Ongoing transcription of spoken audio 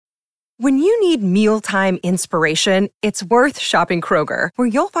When you need mealtime inspiration, it's worth shopping Kroger, where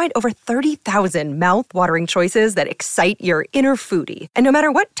you'll find over 30,000 mouth-watering choices that excite your inner foodie. And no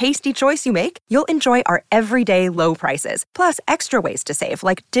matter what tasty choice you make, you'll enjoy our everyday low prices, plus extra ways to save,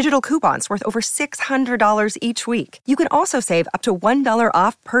 like digital coupons worth over $600 each week. You can also save up to $1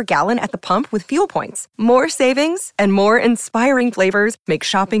 off per gallon at the pump with fuel points. More savings and more inspiring flavors make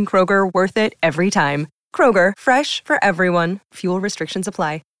shopping Kroger worth it every time. Kroger, fresh for everyone. Fuel restrictions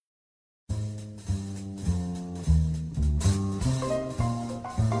apply.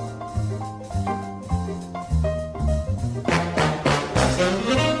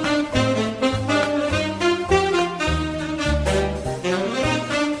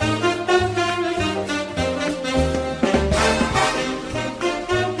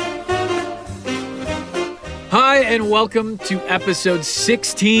 Hi, and welcome to episode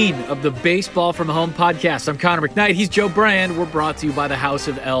 16 of the Baseball from Home podcast. I'm Connor McKnight. He's Joe Brand. We're brought to you by the House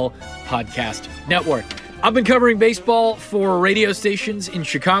of L Podcast Network. I've been covering baseball for radio stations in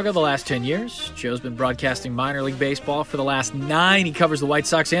Chicago the last 10 years. Joe's been broadcasting minor league baseball for the last 9. He covers the White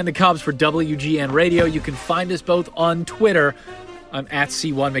Sox and the Cubs for WGN Radio. You can find us both on Twitter. I'm at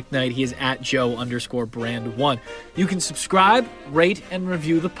C1McKnight. He is at Joe_Brand1. You can subscribe, rate, and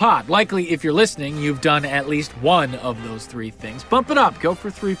review the pod. Likely, if you're listening, you've done at least one of those 3 things. Bump it up. Go for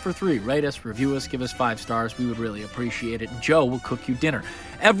 3 for 3. Rate us, review us, give us 5 stars. We would really appreciate it. And Joe will cook you dinner.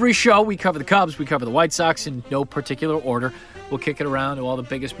 Every show, we cover the Cubs, we cover the White Sox in no particular order. We'll kick it around to all the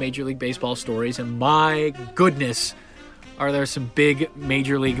biggest Major League Baseball stories. And my goodness, are there some big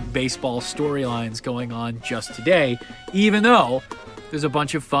Major League Baseball storylines going on just today, even though there's a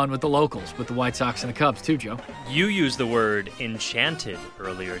bunch of fun with the locals, with the White Sox and the Cubs too, Joe. You used the word enchanted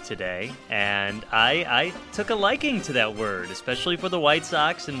earlier today, and I took a liking to that word, especially for the White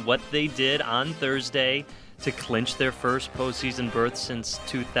Sox and what they did on Thursday to clinch their first postseason berth since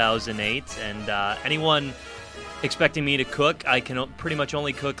 2008. And anyone expecting me to cook, I can pretty much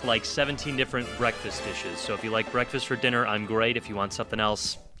only cook like 17 different breakfast dishes. So if you like breakfast for dinner, I'm great. If you want something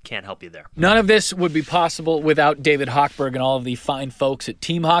else, can't help you there. None of this would be possible without David Hochberg and all of the fine folks at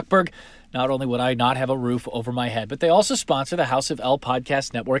Team Hochberg. Not only would I not have a roof over my head, but they also sponsor the House of L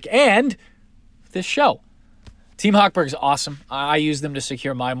Podcast Network and this show. Team Hochberg is awesome. I use them to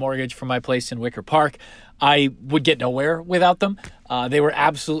secure my mortgage for my place in Wicker Park. I would get nowhere without them. They were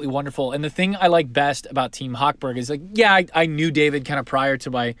absolutely wonderful. And the thing I like best about Team Hochberg is, like, yeah, I knew David kind of prior to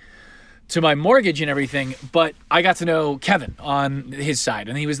my mortgage and everything, but I got to know Kevin on his side,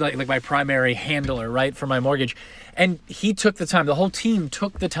 and he was like my primary handler, right, for my mortgage. And he took the time, the whole team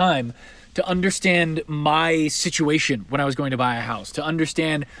took the time to understand my situation when I was going to buy a house, to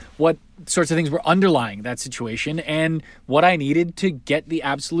understand what sorts of things were underlying that situation and what I needed to get the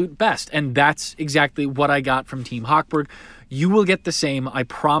absolute best. And that's exactly what I got from Team Hochberg. You will get the same, I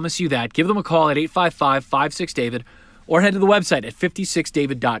promise you that. Give them a call at 855-56-DAVID or head to the website at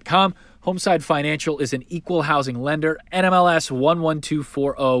 56david.com. Homeside Financial is an equal housing lender, NMLS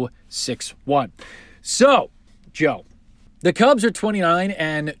 1124061. So, Joe, the Cubs are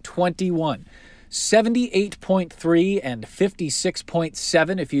 29-21, 78.3 and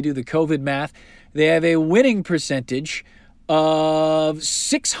 56.7 if you do the COVID math. They have a winning percentage of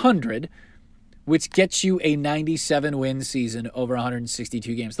 600, which gets you a 97-win season over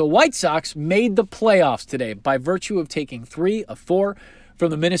 162 games. The White Sox made the playoffs today by virtue of taking 3 of 4 from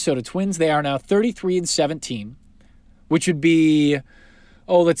the Minnesota Twins. They are now 33-17, which would be,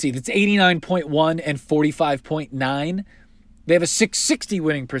 that's 89.1 and 45.9. They have a 660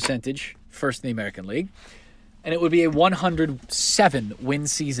 winning percentage, first in the American League, and it would be a 107-win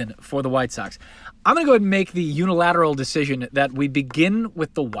season for the White Sox. I'm going to go ahead and make the unilateral decision that we begin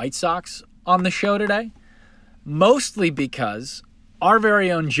with the White Sox on the show today, mostly because our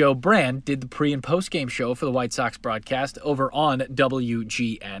very own Joe Brand did the pre- and post-game show for the White Sox broadcast over on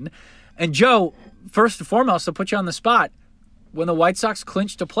WGN. And Joe, first and foremost, I'll put you on the spot. When the White Sox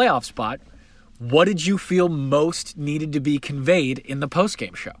clinched a playoff spot, what did you feel most needed to be conveyed in the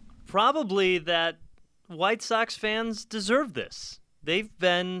post-game show? Probably that White Sox fans deserve this. They've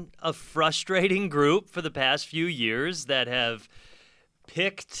been a frustrating group for the past few years that have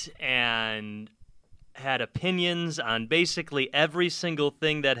picked and had opinions on basically every single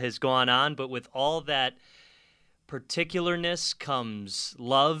thing that has gone on, but with all that particularness comes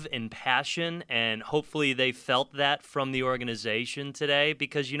love and passion, and hopefully they felt that from the organization today,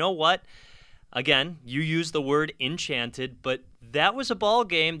 because you know what? Again, you used the word enchanted, but that was a ball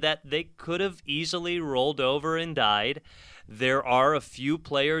game that they could have easily rolled over and died. There are a few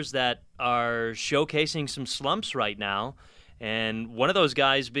players that are showcasing some slumps right now, and one of those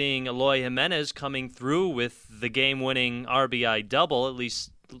guys being Eloy Jimenez coming through with the game-winning RBI double, at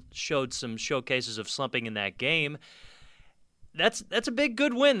least showed some showcases of slumping in that game. That's a big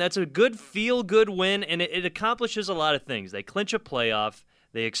good win. That's a good feel-good win, and it accomplishes a lot of things. They clinch a playoff.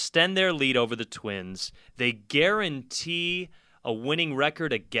 They extend their lead over the Twins. They guarantee a winning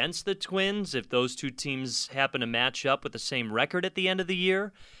record against the Twins if those two teams happen to match up with the same record at the end of the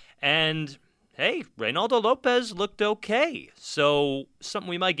year. And, hey, Reynaldo Lopez looked okay. So something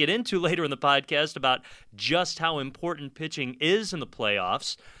we might get into later in the podcast about just how important pitching is in the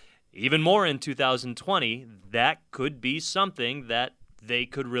playoffs. Even more in 2020, that could be something that they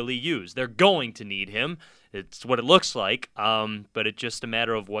could really use. They're going to need him. It's what it looks like, but it's just a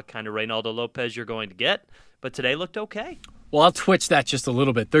matter of what kind of Reynaldo Lopez you're going to get. But today looked okay. Well, I'll twitch that just a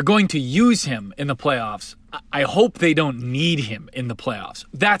little bit. They're going to use him in the playoffs. I hope they don't need him in the playoffs.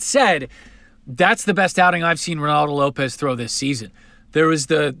 That said, that's the best outing I've seen Reynaldo Lopez throw this season. There was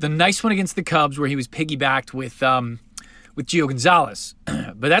the nice one against the Cubs where he was piggybacked with Gio Gonzalez.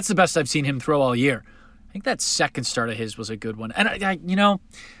 But that's the best I've seen him throw all year. I think that second start of his was a good one. And,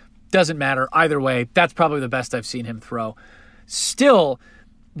 doesn't matter. Either way, that's probably the best I've seen him throw. Still,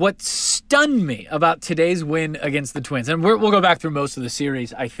 what stunned me about today's win against the Twins, and we'll go back through most of the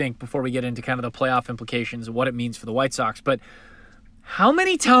series, I think, before we get into kind of the playoff implications and what it means for the White Sox, but how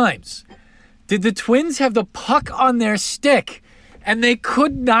many times did the Twins have the puck on their stick and they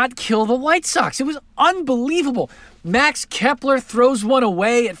could not kill the White Sox? It was unbelievable. Max Kepler throws one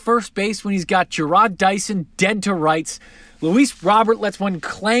away at first base when he's got Gerard Dyson dead to rights. Luis Robert lets one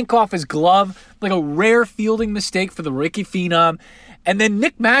clank off his glove, like a rare fielding mistake for the rookie phenom. And then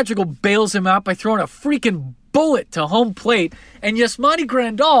Nick Madrigal bails him out by throwing a freaking bullet to home plate. And Yasmani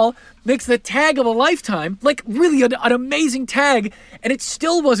Grandal makes the tag of a lifetime, like really an amazing tag. And it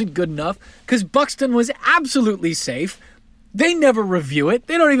still wasn't good enough because Buxton was absolutely safe. They never review it.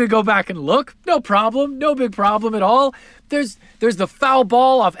 They don't even go back and look. No problem. No big problem at all. There's the foul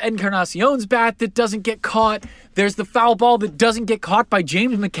ball off Encarnacion's bat that doesn't get caught. There's the foul ball that doesn't get caught by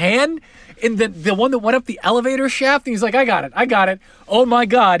James McCann in the one that went up the elevator shaft. And he's like, I got it. Oh my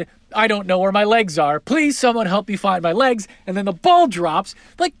God, I don't know where my legs are. Please, someone help me find my legs. And then the ball drops.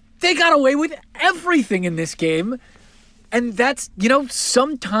 Like, they got away with everything in this game. And that's,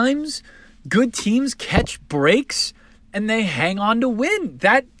 sometimes good teams catch breaks and they hang on to win.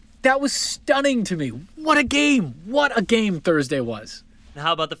 That was stunning to me. What a game. What a game Thursday was.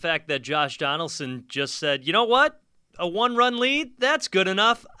 How about the fact that Josh Donaldson just said, you know what? A 1-run lead? That's good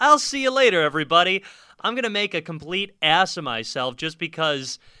enough. I'll see you later, everybody. I'm going to make a complete ass of myself just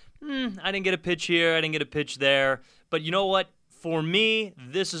because I didn't get a pitch here, I didn't get a pitch there. But you know what? For me,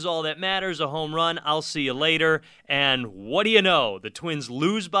 this is all that matters, a home run. I'll see you later. And what do you know? The Twins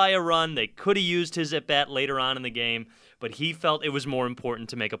lose by a run. They could have used his at-bat later on in the game, but he felt it was more important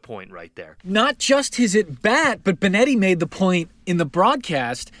to make a point right there. Not just his at-bat, but Benetti made the point in the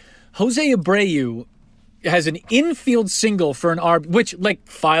broadcast. Jose Abreu has an infield single for an RB, which,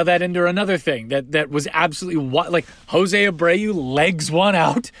 file that into another thing. That was absolutely Jose Abreu legs one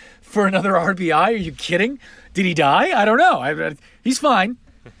out for another RBI. Are you kidding? Did he die? I don't know. He's fine.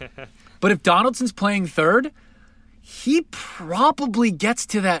 But if Donaldson's playing third, he probably gets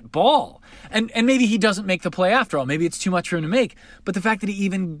to that ball. And maybe he doesn't make the play after all. Maybe it's too much for him to make. But the fact that he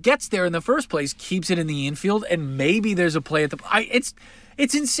even gets there in the first place keeps it in the infield, and maybe there's a play at the...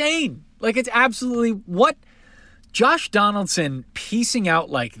 It's insane. It's absolutely... What? Josh Donaldson piecing out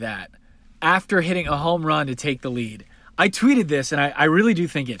like that after hitting a home run to take the lead. I tweeted this, and I really do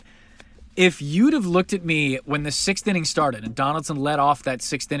think it. If you'd have looked at me when the sixth inning started and Donaldson led off that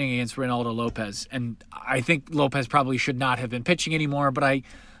sixth inning against Reynaldo Lopez, and I think Lopez probably should not have been pitching anymore, but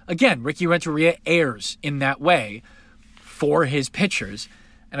Ricky Renteria errs in that way for his pitchers,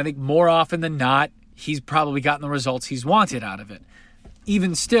 and I think more often than not, he's probably gotten the results he's wanted out of it.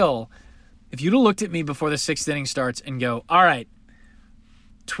 Even still, if you'd have looked at me before the sixth inning starts and go, all right,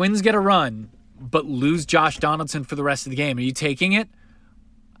 Twins get a run, but lose Josh Donaldson for the rest of the game, are you taking it?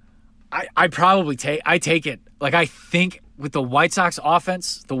 I probably take it. I think with the White Sox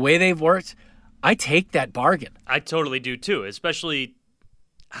offense, the way they've worked, I take that bargain. I totally do too, especially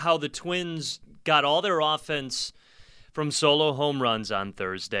how the Twins got all their offense from solo home runs on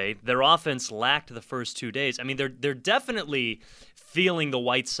Thursday. Their offense lacked the first 2 days. I mean, they're definitely feeling the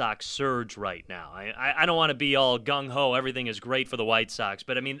White Sox surge right now. I don't want to be all gung-ho, everything is great for the White Sox,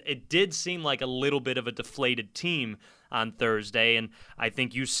 but I mean, it did seem like a little bit of a deflated team on Thursday, and I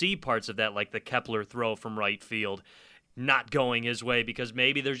think you see parts of that, like the Kepler throw from right field not going his way because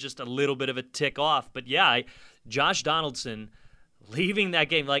maybe there's just a little bit of a tick off. But yeah, Josh Donaldson leaving that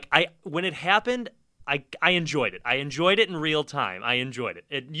game, when it happened, I enjoyed it. I enjoyed it in real time. I enjoyed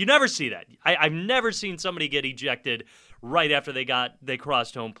it. You never see that. I've never seen somebody get ejected right after they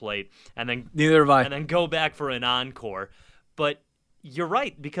crossed home plate, and then Neither have I. and then go back for an encore. But you're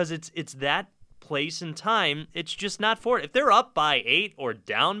right, because it's that place and time. It's just not for it. If they're up by 8 or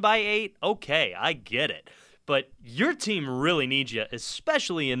down by 8, okay, I get it. But your team really needs you,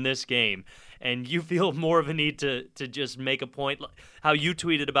 especially in this game. And you feel more of a need to just make a point. How you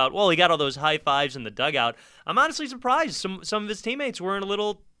tweeted about, well, he got all those high fives in the dugout. I'm honestly surprised some of his teammates weren't a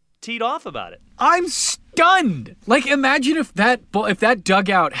little teed off about it. I'm stunned. Like, imagine if that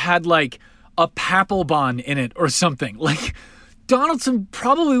dugout had like a Papelbon in it or something. Like, Donaldson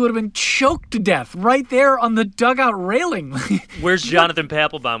probably would have been choked to death right there on the dugout railing. Where's Jonathan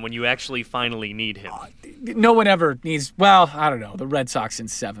Papelbon when you actually finally need him? No one ever needs. Well, I don't know. The Red Sox in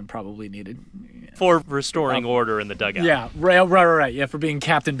 7 probably needed. For restoring order in the dugout. Yeah, right. Yeah, for being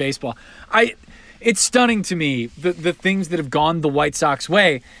Captain Baseball. It's stunning to me, the things that have gone the White Sox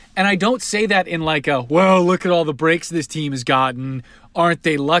way. And I don't say that in like a, well, look at all the breaks this team has gotten. Aren't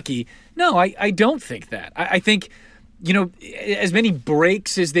they lucky? No, I don't think that. I think, as many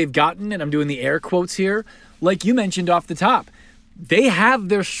breaks as they've gotten, and I'm doing the air quotes here, like you mentioned off the top, they have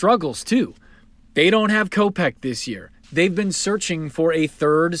their struggles too. They don't have Kopech this year. They've been searching for a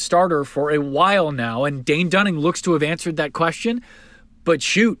third starter for a while now, and Dane Dunning looks to have answered that question. But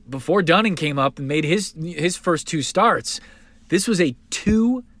shoot, before Dunning came up and made his first 2 starts, this was a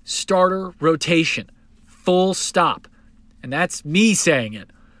 2-starter rotation, full stop. And that's me saying it.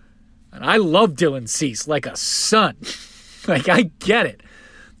 And I love Dylan Cease like a son. Like, I get it.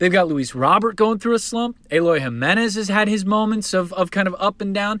 They've got Luis Robert going through a slump. Eloy Jimenez has had his moments of kind of up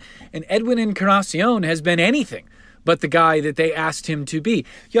and down. And Edwin Encarnacion has been anything but the guy that they asked him to be.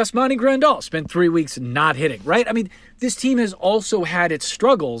 Yasmani Grandal spent 3 weeks not hitting, right? I mean, this team has also had its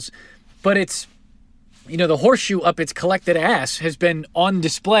struggles, but it's, the horseshoe up its collected ass has been on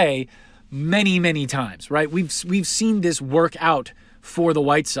display many, many times, right? We've seen this work out for the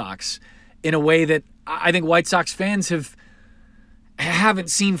White Sox in a way that I think White Sox fans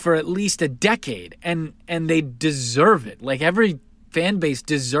haven't seen for at least a decade, and they deserve it. Like, every fan base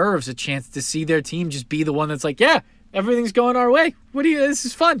deserves a chance to see their team just be the one that's like, yeah, everything's going our way. This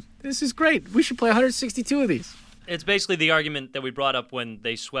is fun. This is great. We should play 162 of these. It's basically the argument that we brought up when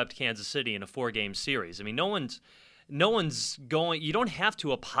they swept Kansas City in a 4-game series. I mean, no one's going. You don't have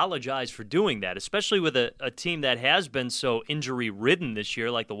to apologize for doing that, especially with a team that has been so injury-ridden this year,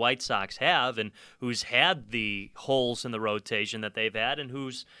 like the White Sox have, and who's had the holes in the rotation that they've had, and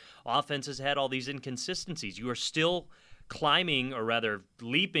whose offense has had all these inconsistencies. You are still climbing, or rather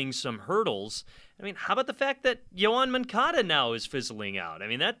leaping, some hurdles. I mean, how about the fact that Yoan Moncada now is fizzling out? I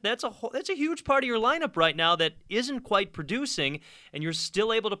mean, that's a huge part of your lineup right now that isn't quite producing, and you're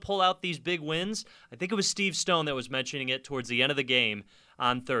still able to pull out these big wins. I think it was Steve Stone that was mentioning it towards the end of the game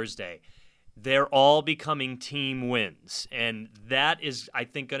on Thursday. They're all becoming team wins, and that is, I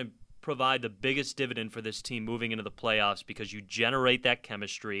think, going to provide the biggest dividend for this team moving into the playoffs, because you generate that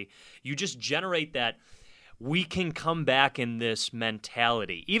chemistry. You just generate that we can come back in this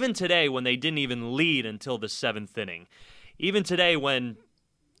mentality. Even today, when they didn't even lead until the 7th inning. Even today, when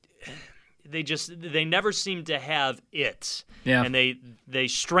they never seem to have it. Yeah. And they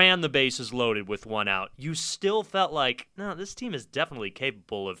strand the bases loaded with 1 out. You still felt like, no, this team is definitely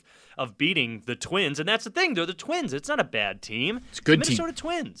capable of beating the Twins. And that's the thing, they're the Twins. It's not a bad team. It's a good team. Minnesota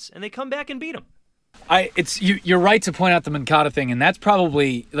Twins. And they come back and beat them. You're right to point out the Moncada thing, and that's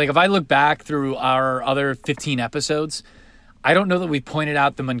probably, like, if I look back through our other 15 episodes, I don't know that we've pointed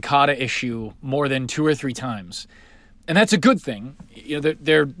out the Moncada issue more than 2 or 3 times. And that's a good thing.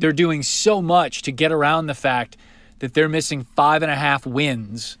 They're doing so much to get around the fact that they're missing 5.5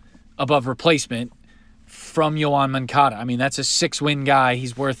 wins above replacement from Yoan Moncada. I mean, that's a 6-win guy.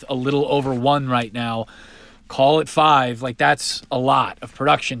 He's worth a little over 1 right now. Call it 5. Like, that's a lot of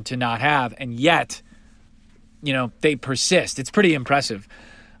production to not have. And yet, they persist. It's pretty impressive.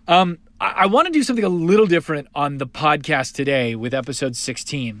 I want to do something a little different on the podcast today with episode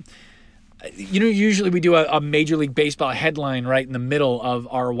 16. Usually we do a Major League Baseball headline right in the middle of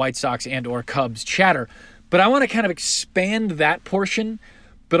our White Sox and or Cubs chatter. But I want to kind of expand that portion,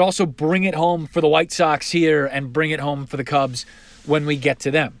 but also bring it home for the White Sox here and bring it home for the Cubs when we get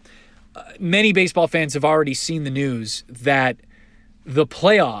to them. Many baseball fans have already seen the news that the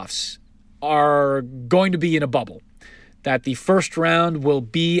playoffs are going to be in a bubble, that the first round will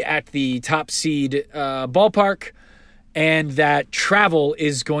be at the top seed ballpark, and that travel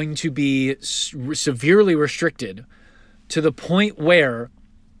is going to be severely restricted to the point where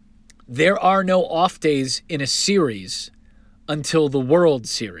there are no off days in a series until the World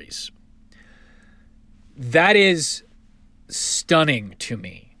Series. That is stunning to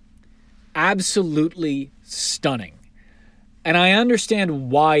me. Absolutely stunning. And I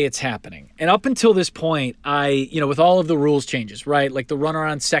understand why it's happening. And up until this point, with all of the rules changes, right? Like the runner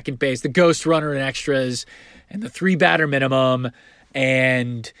on second base, the ghost runner in extras, and the 3-batter minimum,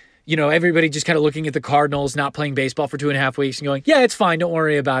 and, everybody just kind of looking at the Cardinals not playing baseball for 2.5 weeks and going, yeah, it's fine. Don't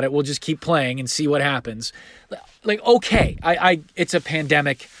worry about it. We'll just keep playing and see what happens. Like, okay, it's a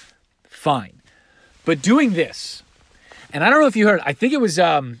pandemic. Fine. But doing this, and I don't know if you heard, I think it was,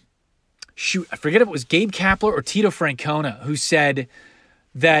 I forget if it was Gabe Kapler or Tito Francona who said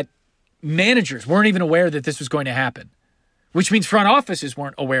that managers weren't even aware that this was going to happen, which means front offices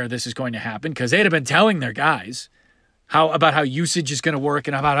weren't aware this is going to happen because they'd have been telling their guys about how usage is going to work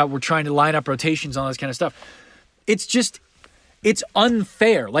and about how we're trying to line up rotations and all this kind of stuff. It's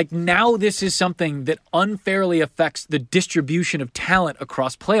unfair. Like, now this is something that unfairly affects the distribution of talent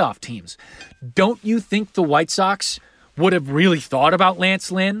across playoff teams. Don't you think the White Sox would have really thought about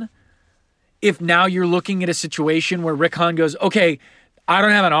Lance Lynn if now you're looking at a situation where Rick Hahn goes, okay, I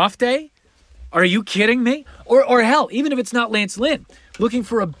don't have an off day? Are you kidding me? Or hell, even if it's not Lance Lynn, looking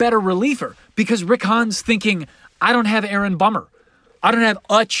for a better reliever because Rick Hahn's thinking, I don't have Aaron Bummer. I don't have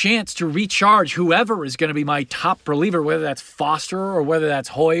a chance to recharge whoever is going to be my top reliever, whether that's Foster or whether that's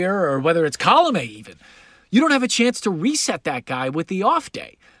Hoyer or whether it's Colomé even. You don't have a chance to reset that guy with the off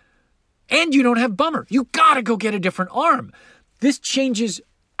day. And you don't have Bummer. You got to go get a different arm. This changes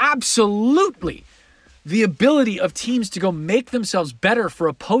absolutely the ability of teams to go make themselves better for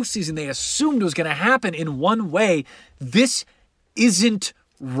a postseason they assumed was going to happen in one way. This isn't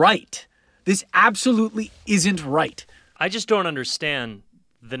right. This absolutely isn't right. I just don't understand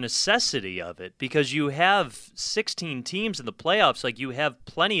the necessity of it because you have 16 teams in the playoffs. Like, you have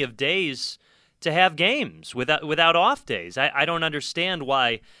plenty of days to have games without off days. I don't understand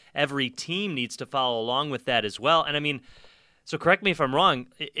why every team needs to follow along with that as well. And I mean, so correct me if I'm wrong,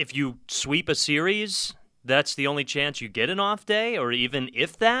 if you sweep a series, that's the only chance you get an off day, or even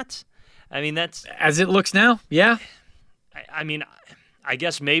if that? I mean, that's... As it looks now, yeah. I mean, I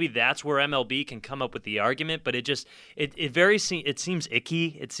guess maybe that's where MLB can come up with the argument, but it seems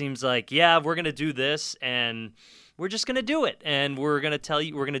icky. It seems like, yeah, we're going to do this, and we're just going to do it, and we're going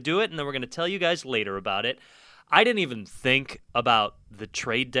to do it, and then we're going to tell you guys later about it. I didn't even think about the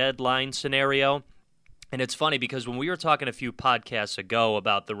trade deadline scenario. And it's funny because when we were talking a few podcasts ago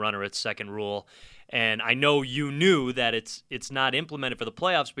about the runner at second rule, and I know you knew that it's not implemented for the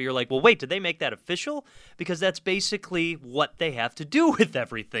playoffs, but you're like, well, wait, did they make that official? Because that's basically what they have to do with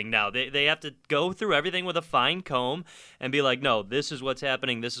everything now. They have to go through everything with a fine comb and be like, no, this is what's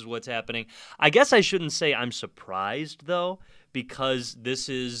happening, this is what's happening. I guess I shouldn't say I'm surprised, though, because this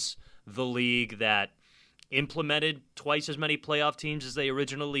is the league that implemented twice as many playoff teams as they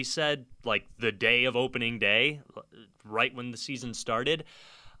originally said, like the day of opening day, right when the season started,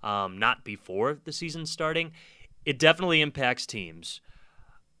 not before the season starting. It definitely impacts teams.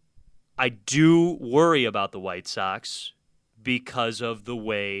 I do worry about the White Sox because of the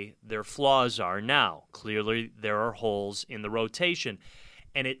way their flaws are now. Clearly, there are holes in the rotation,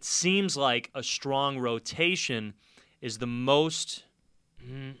 and it seems like a strong rotation is the most,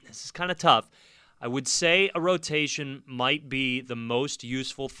 this is kind of tough, I would say a rotation might be the most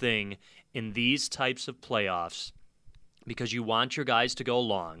useful thing in these types of playoffs because you want your guys to go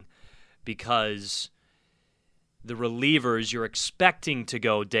long, because the relievers you're expecting to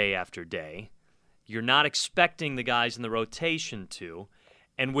go day after day. You're not expecting the guys in the rotation to.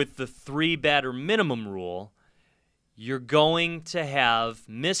 And with the 3-batter minimum rule, you're going to have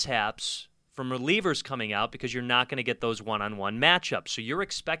mishaps from relievers coming out because you're not going to get those one-on-one matchups. So you're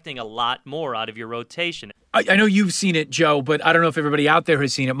expecting a lot more out of your rotation. I know you've seen it, Joe, but I don't know if everybody out there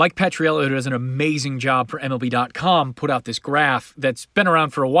has seen it. Mike Petriello, who does an amazing job for MLB.com, put out this graph that's been around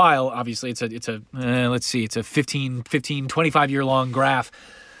for a while. Obviously, it's a 15, 25-year-long graph.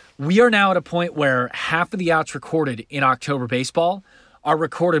 We are now at a point where half of the outs recorded in October baseball are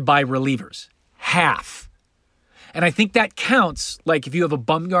recorded by relievers. Half. And I think that counts, like if you have a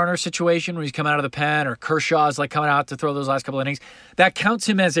Bumgarner situation where he's coming out of the pen or Kershaw's like coming out to throw those last couple innings, that counts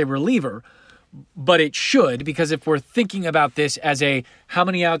him as a reliever, but it should, because if we're thinking about this as a how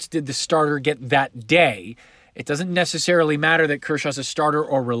many outs did the starter get that day, it doesn't necessarily matter that Kershaw's a starter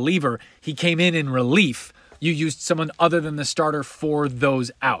or reliever. He came in relief. You used someone other than the starter for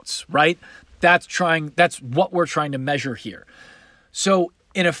those outs, right? That's what we're trying to measure here. So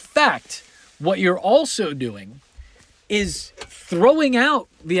in effect, what you're also doing is throwing out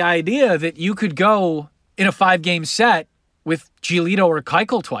the idea that you could go in a 5-game set with Giolito or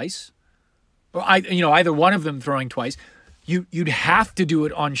Keuchel twice, or either one of them throwing twice. You'd have to do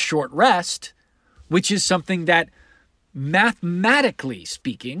it on short rest, which is something that, mathematically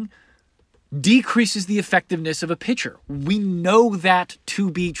speaking, decreases the effectiveness of a pitcher. We know that to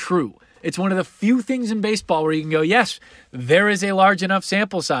be true. It's one of the few things in baseball where you can go, yes, there is a large enough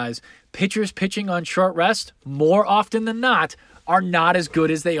sample size. Pitchers pitching on short rest, more often than not, are not as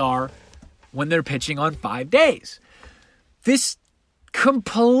good as they are when they're pitching on 5 days. This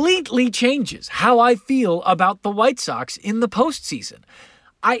completely changes how I feel about the White Sox in the postseason.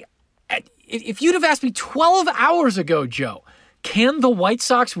 If you'd have asked me 12 hours ago, Joe, can the White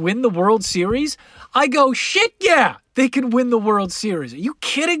Sox win the World Series? I go, shit, yeah, they can win the World Series. Are you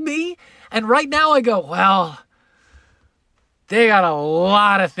kidding me? And right now I go, well, they got a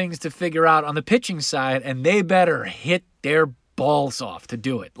lot of things to figure out on the pitching side, and they better hit their balls off to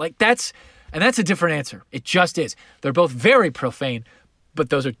do it. That's a different answer. It just is. They're both very profane, but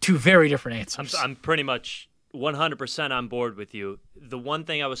those are two very different answers. I'm pretty much 100% on board with you. The one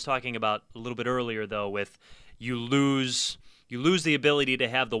thing I was talking about a little bit earlier, though, with you lose the ability to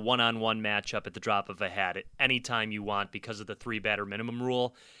have the one-on-one matchup at the drop of a hat at any time you want because of the 3-batter minimum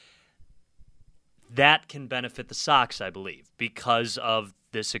rule. That can benefit the Sox, I believe, because of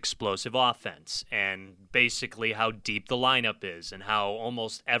this explosive offense and basically how deep the lineup is and how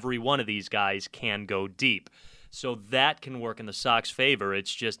almost every one of these guys can go deep. So that can work in the Sox' favor.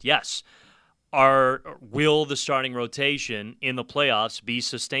 It's just, yes, will the starting rotation in the playoffs be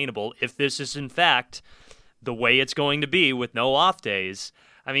sustainable if this is, in fact, the way it's going to be with no off days?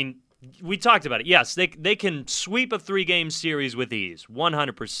 I mean, we talked about it. Yes, they can sweep a 3-game series with ease,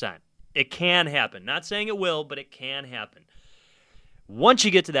 100%. It can happen. Not saying it will, but it can happen. Once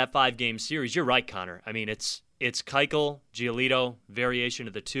you get to that 5-game series, you're right, Connor. I mean, it's Keuchel, Giolito, variation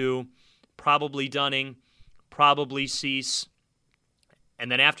of the two, probably Dunning, probably Cease. And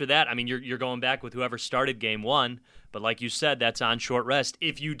then after that, I mean, you're going back with whoever started Game 1. But like you said, that's on short rest.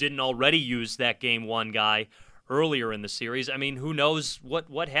 If you didn't already use that Game 1 guy earlier in the series, I mean, who knows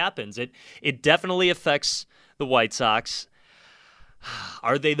what happens. It definitely affects the White Sox.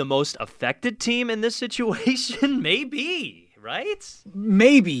 Are they the most affected team in this situation? Maybe, right?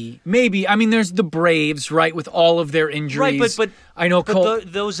 Maybe. I mean, there's the Braves, right, with all of their injuries. Right, but I know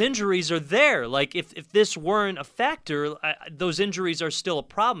those injuries are there. Like, if this weren't a factor, those injuries are still a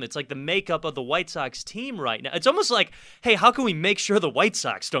problem. It's like the makeup of the White Sox team right now. It's almost like, hey, how can we make sure the White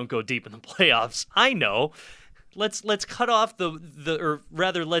Sox don't go deep in the playoffs? I know. Let's cut off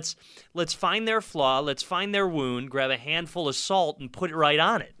let's find their flaw, let's find their wound, grab a handful of salt and put it right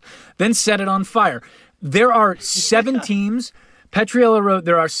on it. Then set it on fire. There are 7 teams. Petriello wrote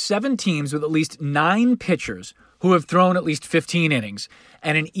there are 7 teams with at least 9 pitchers who have thrown at least 15 innings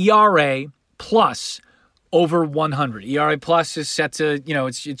and an ERA plus over 100. ERA plus is set to,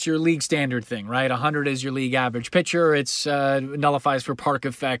 it's your league standard thing, right? 100 is your league average pitcher. It's nullifies for park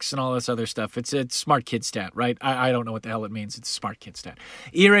effects and all this other stuff. It's a smart kid stat, right? I don't know what the hell it means. It's a smart kid stat.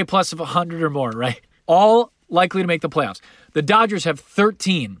 ERA plus of 100 or more, right? All likely to make the playoffs. The Dodgers have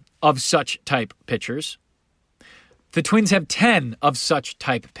 13 of such type pitchers. The Twins have 10 of such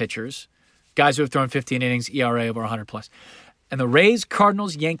type pitchers. Guys who have thrown 15 innings, ERA over 100 plus. And the Rays,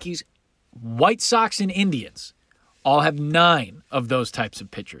 Cardinals, Yankees, White Sox, and Indians all have 9 of those types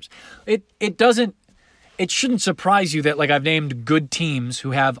of pitchers. It shouldn't surprise you that, like, I've named good teams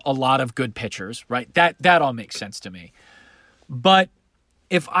who have a lot of good pitchers, right? That all makes sense to me. But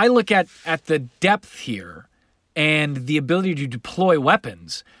if I look at the depth here and the ability to deploy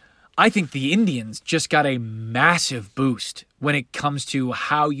weapons, I think the Indians just got a massive boost when it comes to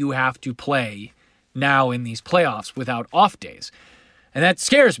how you have to play now in these playoffs without off days. And that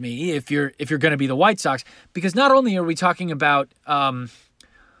scares me if you're going to be the White Sox, because not only are we talking about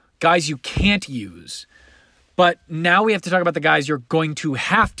guys you can't use, but now we have to talk about the guys you're going to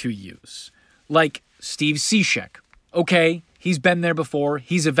have to use, like Steve Cishek. Okay, he's been there before.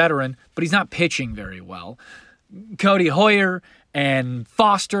 He's a veteran, but he's not pitching very well. Cody Hoyer and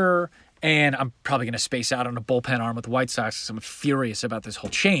Foster, and I'm probably going to space out on a bullpen arm with the White Sox because I'm furious about this whole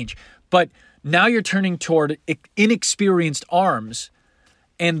change. But now you're turning toward inexperienced arms,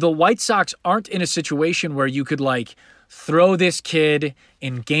 and the White Sox aren't in a situation where you could, like, throw this kid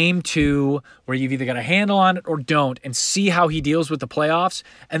in Game 2 where you've either got a handle on it or don't and see how he deals with the playoffs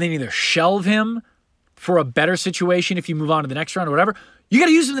and then either shelve him for a better situation if you move on to the next round or whatever. You got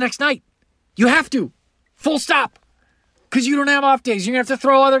to use him the next night. You have to. Full stop. Because you don't have off days. You're going to have to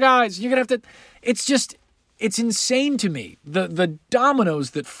throw other guys. You're going to have to... It's insane to me. The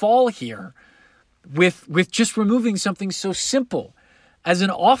dominoes that fall here with just removing something so simple as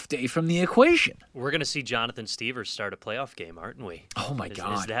an off day from the equation. We're going to see Jonathan Stevers start a playoff game, aren't we? Oh, my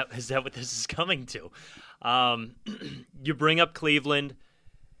God. Is that what this is coming to? You bring up Cleveland.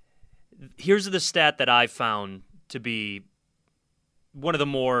 Here's the stat that I found to be one of the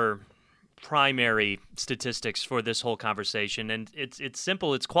more primary statistics for this whole conversation, and it's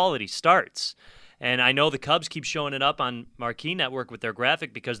simple. It's quality starts. And I know the Cubs keep showing it up on Marquee Network with their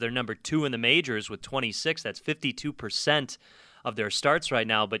graphic because they're number 2 in the majors with 26. That's 52% of their starts right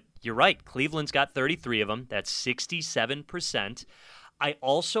now. But you're right. Cleveland's got 33 of them. That's 67%. I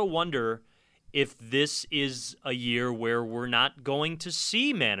also wonder if this is a year where we're not going to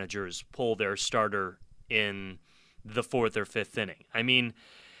see managers pull their starter in the 4th or 5th inning. I mean,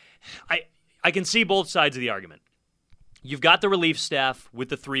 I can see both sides of the argument. You've got the relief staff with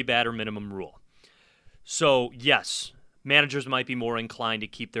the 3-batter minimum rule. So, yes, managers might be more inclined to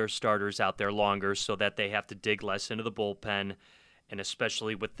keep their starters out there longer so that they have to dig less into the bullpen, and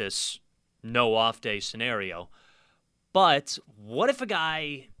especially with this no off day scenario. But what if a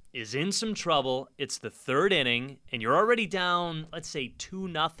guy is in some trouble, it's the 3rd inning, and you're already down, let's say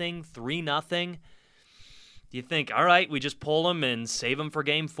 2-0, 3-0? Do you think, all right, we just pull him and save him for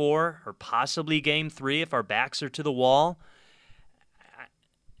Game 4 or possibly Game 3 if our backs are to the wall?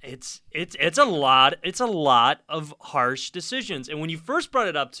 It's a lot. It's a lot of harsh decisions. And when you first brought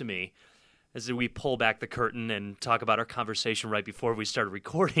it up to me, as we pull back the curtain and talk about our conversation right before we started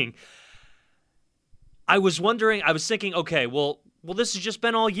recording, I was thinking, okay, well, this has just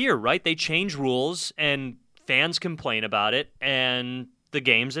been all year, right? They change rules and fans complain about it and the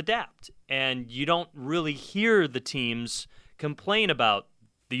games adapt. And you don't really hear the teams complain about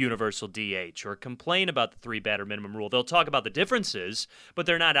the universal DH or complain about the 3-batter minimum rule. They'll talk about the differences, but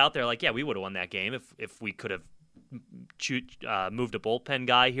they're not out there like, yeah, we would have won that game if we could have moved a bullpen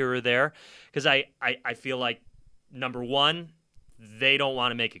guy here or there. Because I feel like, number one, they don't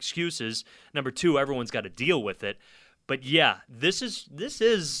want to make excuses. Number 2, everyone's got to deal with it. But yeah, this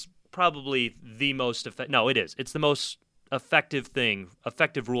is probably the most effective. No, it is. It's the most effective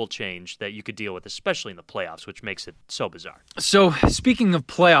rule change that you could deal with, especially in the playoffs, which makes it so bizarre. So, speaking of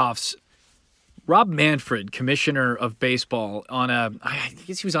playoffs, Rob Manfred, commissioner of baseball, I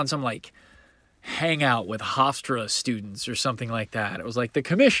guess he was on some hangout with Hofstra students or something like that. It was like the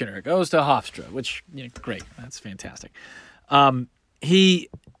commissioner goes to Hofstra, which, great. That's fantastic. He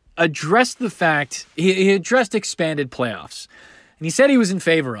addressed the fact, he addressed expanded playoffs, and he said he was in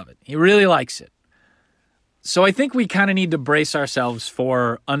favor of it. He really likes it. So I think we kind of need to brace ourselves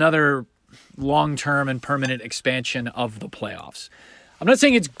for another long-term and permanent expansion of the playoffs. I'm not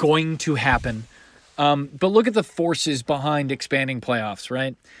saying it's going to happen, but look at the forces behind expanding playoffs,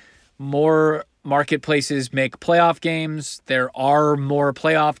 right? More marketplaces make playoff games. There are more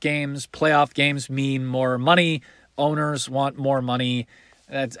playoff games. Playoff games mean more money. Owners want more money.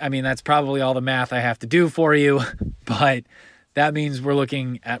 That's probably all the math I have to do for you, but that means we're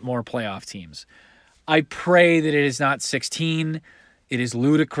looking at more playoff teams. I pray that it is not 16. It is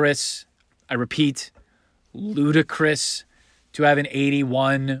ludicrous. I repeat, ludicrous to have an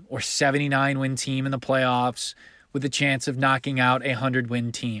 81 or 79 win team in the playoffs with a chance of knocking out a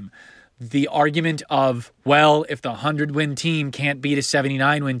 100-win team. The argument of, well, if the 100-win team can't beat a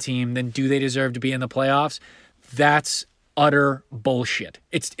 79-win team, then do they deserve to be in the playoffs? That's utter bullshit.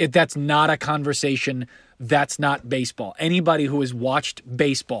 That's not a conversation. That's not baseball. Anybody who has watched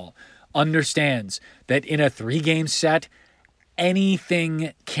baseball understands that in a 3-game set,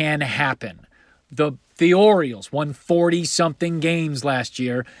 anything can happen. The Orioles won 40-something games last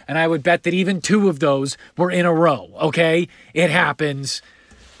year, and I would bet that even 2 of those were in a row, okay? It happens.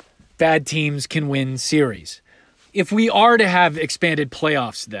 Bad teams can win series. If we are to have expanded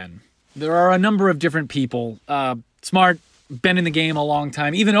playoffs then, there are a number of different people, smart, been in the game a long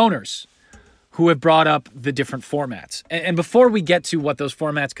time, even owners, who have brought up the different formats. And before we get to what those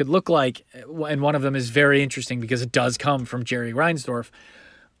formats could look like, and one of them is very interesting because it does come from Jerry Reinsdorf,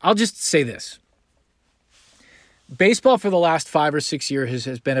 I'll just say this. Baseball for the last 5 or 6 years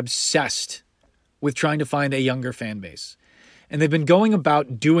has been obsessed with trying to find a younger fan base. And they've been going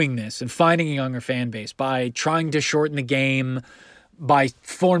about doing this and finding a younger fan base by trying to shorten the game by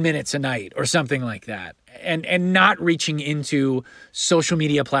 4 minutes a night or something like that. And not reaching into social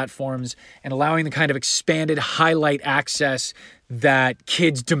media platforms and allowing the kind of expanded highlight access that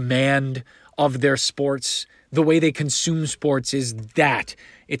kids demand of their sports. The way they consume sports is that.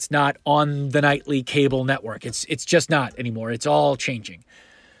 It's not on the nightly cable network. It's just not anymore. It's all changing.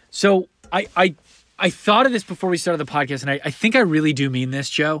 So I thought of this before we started the podcast, and I think I really do mean this,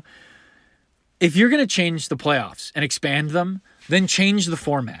 Joe. If you're going to change the playoffs and expand them, then change the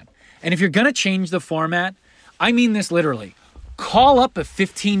format. And if you're going to change the format, I mean this literally. Call up a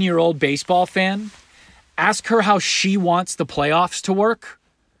 15-year-old baseball fan, ask her how she wants the playoffs to work,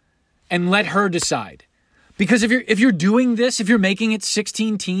 and let her decide. Because if you're doing this, if you're making it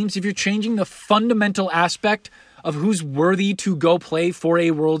 16 teams, if you're changing the fundamental aspect of who's worthy to go play for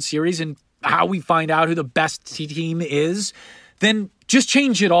a World Series, and how we find out who the best team is, then just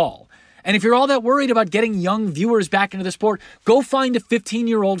change it all. And if you're all that worried about getting young viewers back into the sport, go find a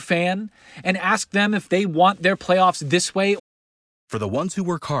 15-year-old fan and ask them if they want their playoffs this way. For the ones who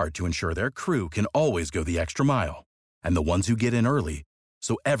work hard to ensure their crew can always go the extra mile, and the ones who get in early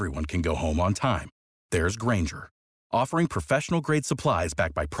so everyone can go home on time, there's Grainger, offering professional-grade supplies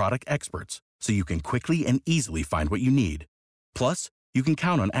backed by product experts so you can quickly and easily find what you need. Plus, you can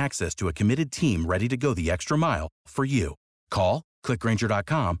count on access to a committed team ready to go the extra mile for you. Call, click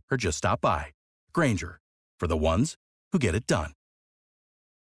Grainger.com, or just stop by. Grainger, for the ones who get it done.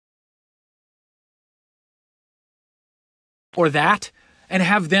 Or that, and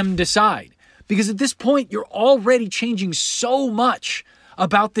have them decide. Because at this point, you're already changing so much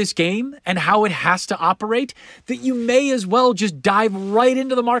about this game and how it has to operate that you may as well just dive right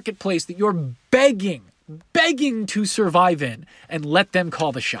into the marketplace that you're begging to survive in and let them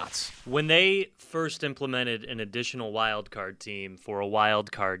call the shots. When they first implemented an additional wildcard team for a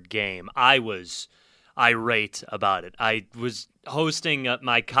wildcard game, I was irate about it. I was hosting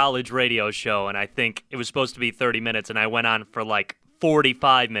my college radio show, and I think it was supposed to be 30 minutes, and I went on for like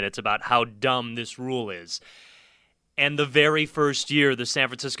 45 minutes about how dumb this rule is. And the very first year, the San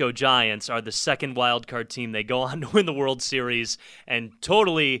Francisco Giants are the second wildcard team. They go on to win the World Series and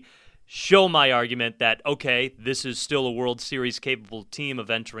totally show my argument that, okay, this is still a World Series capable team of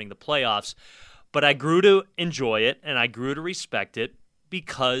entering the playoffs. But I grew to enjoy it, and I grew to respect it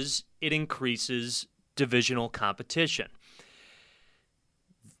because it increases divisional competition.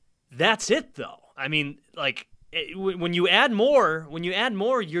 That's it, though. I mean, like, when you add more,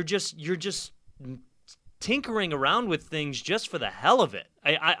 you're just tinkering around with things just for the hell of it.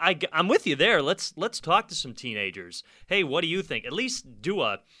 I'm with you there. Let's talk to some teenagers. Hey, what do you think? At least do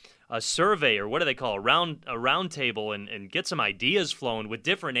a survey, or what do they call a round table, and get some ideas flowing with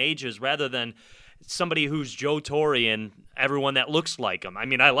different ages rather than somebody who's Joe Torre and everyone that looks like him. I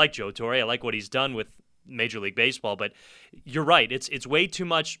mean, I like Joe Torre. I like what he's done with Major League Baseball, but you're right. It's way too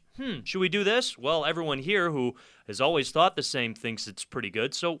much. Should we do this? Well, everyone here who has always thought the same thinks it's pretty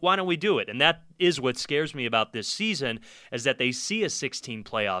good, so why don't we do it? And that is what scares me about this season, is that they see a 16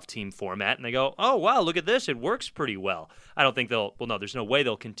 playoff team format and they go, oh, wow, look at this. It works pretty well. I don't think there's no way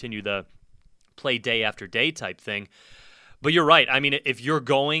they'll continue the play day after day type thing. But you're right. I mean, if you're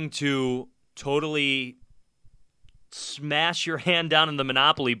going to totally smash your hand down on the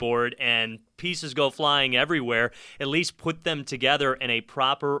Monopoly board and pieces go flying everywhere, at least put them together in a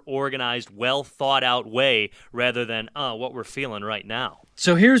proper, organized, well-thought-out way rather than, what we're feeling right now.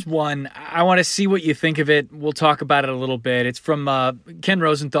 So here's one. I want to see what you think of it. We'll talk about it a little bit. It's from Ken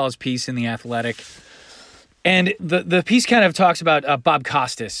Rosenthal's piece in The Athletic. And the piece kind of talks about Bob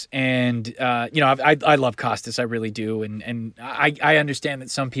Costas. And, I love Costas. I really do. And I understand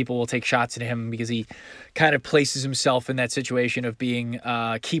that some people will take shots at him because he kind of places himself in that situation of being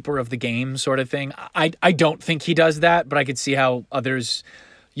keeper of the game sort of thing. I don't think he does that, but I could see how others,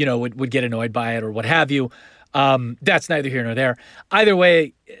 would get annoyed by it or what have you. That's neither here nor there. Either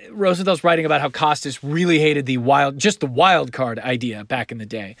way, Rosenthal's writing about how Costas really hated the wild card idea back in the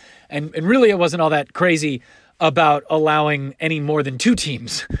day. And really it wasn't all that crazy about allowing any more than two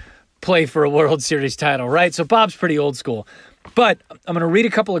teams play for a World Series title, right? So Bob's pretty old school. But I'm going to read a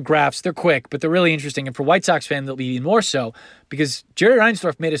couple of graphs. They're quick, but they're really interesting. And for White Sox fans, they'll be even more so because Jerry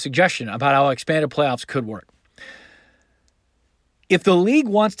Reinsdorf made a suggestion about how expanded playoffs could work. If the league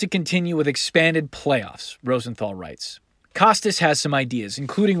wants to continue with expanded playoffs, Rosenthal writes, Costas has some ideas,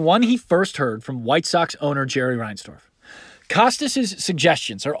 including one he first heard from White Sox owner Jerry Reinsdorf. Costas'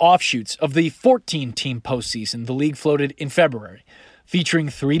 suggestions are offshoots of the 14-team postseason the league floated in February, featuring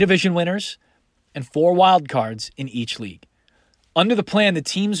 3 division winners and 4 wild cards in each league. Under the plan, the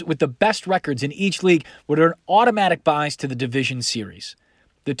teams with the best records in each league would earn automatic buys to the division series.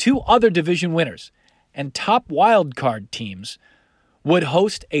 The 2 other division winners and top wild card teams would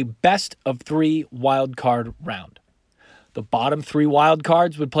host a best-of-3 wild card round. The bottom 3 wild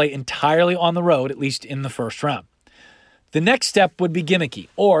cards would play entirely on the road, at least in the first round. The next step would be gimmicky,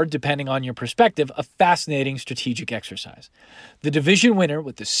 or, depending on your perspective, a fascinating strategic exercise. The division winner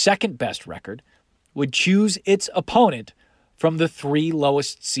with the second best record would choose its opponent from the 3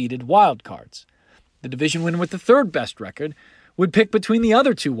 lowest-seeded wild cards. The division winner with the third best record would pick between the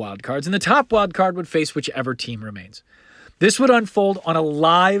other 2 wild cards, and the top wild card would face whichever team remains. This would unfold on a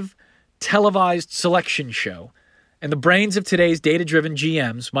live, televised selection show, and the brains of today's data-driven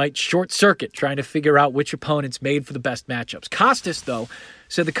GMs might short-circuit trying to figure out which opponents made for the best matchups. Costas, though,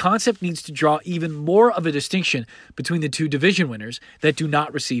 said the concept needs to draw even more of a distinction between the 2 division winners that do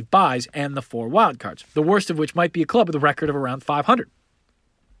not receive buys and the 4 wildcards, the worst of which might be a club with a record of around 500.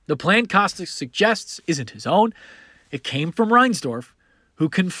 The plan Costa suggests isn't his own. It came from Reinsdorf, who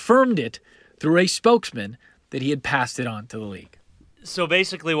confirmed it through a spokesman that he had passed it on to the league. So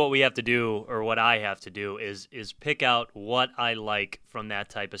basically what we have to do, or what I have to do, is pick out what I like from that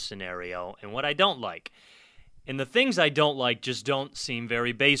type of scenario and what I don't like. And the things I don't like just don't seem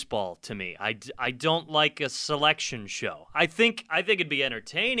very baseball to me. I don't like a selection show. I think it'd be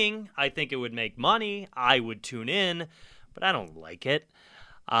entertaining. I think it would make money. I would tune in, but I don't like it.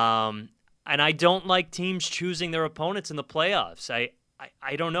 And I don't like teams choosing their opponents in the playoffs.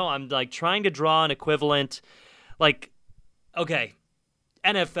 I don't know. I'm like trying to draw an equivalent. Like, okay,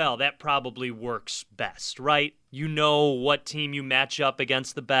 NFL, that probably works best, right? You know what team you match up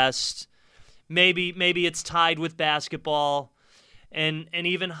against the best. Maybe it's tied with basketball and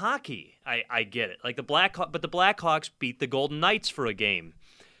even hockey. I get it. Like the Blackhawks beat the Golden Knights for a game.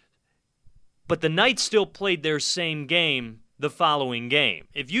 But the Knights still played their same game the following game.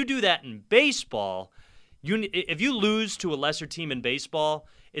 If you do that in baseball, if you lose to a lesser team in baseball,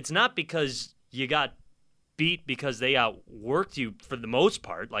 it's not because you got beat because they outworked you for the most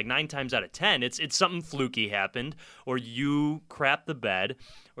part, like 9 times out of 10. It's something fluky happened, or you crapped the bed,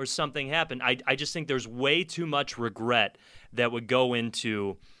 or something happened. I just think there's way too much regret that would go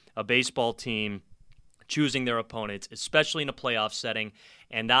into a baseball team choosing their opponents, especially in a playoff setting.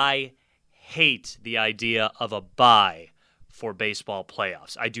 And I hate the idea of a bye for baseball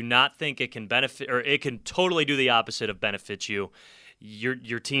playoffs. I do not think it can benefit, or it can totally do the opposite of benefit you.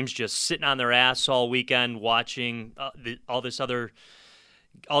 Your team's just sitting on their ass all weekend watching all these other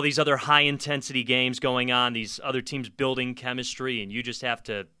high intensity games going on, these other teams building chemistry, and you just have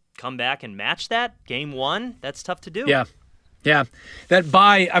to come back and match that game one. That's tough to do. Yeah. That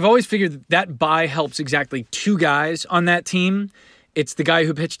bye, I've always figured that bye helps exactly 2 guys on that team. It's the guy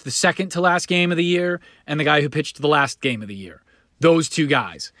who pitched the second to last game of the year and the guy who pitched the last game of the year. Those 2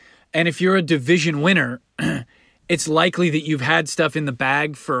 guys. And if you're a division winner, it's likely that you've had stuff in the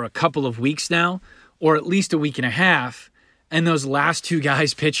bag for a couple of weeks now, or at least a week and a half. And those last 2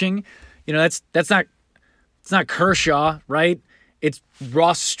 guys pitching, it's not Kershaw, right? It's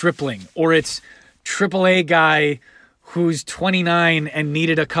Ross Stripling, or it's AAA guy who's 29 and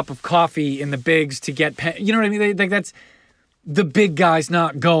needed a cup of coffee in the bigs to get, you know what I mean? Like that's the big guy's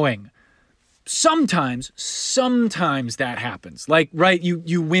not going. Sometimes that happens. Like, right,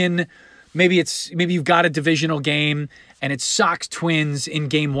 you win. Maybe you've got a divisional game and it's Sox Twins in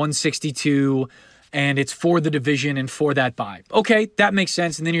game 162 and it's for the division and for that bye. Okay, that makes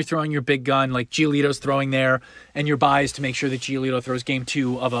sense. And then you're throwing your big gun like Giolito's throwing there, and your bye is to make sure that Giolito throws game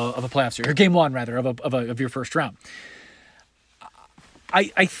 2 of a playoff series, or game 1 rather of your first round.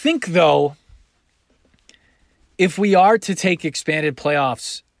 I think though, if we are to take expanded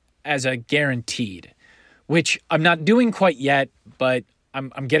playoffs as a guaranteed, which I'm not doing quite yet, but I'm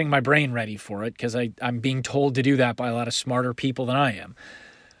getting my brain ready for it because I'm being told to do that by a lot of smarter people than I am.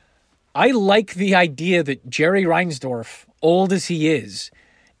 I like the idea that Jerry Reinsdorf, old as he is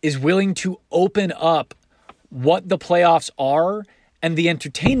willing to open up what the playoffs are and the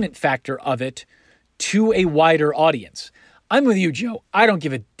entertainment factor of it to a wider audience. I'm with you, Joe. I don't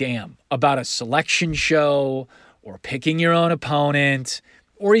give a damn about a selection show or picking your own opponent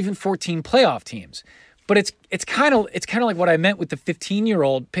or even 14 playoff teams. But it's kind of like what I meant with the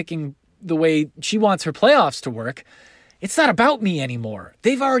 15-year-old picking the way she wants her playoffs to work. It's not about me anymore.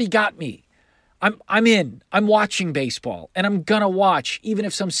 They've already got me. I'm in. I'm watching baseball, and I'm gonna watch even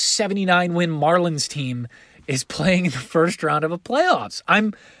if some 79-win Marlins team is playing in the first round of a playoffs.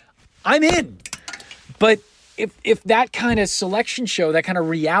 I'm in. But if that kind of selection show, that kind of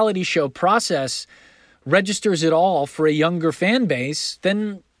reality show process registers at all for a younger fan base,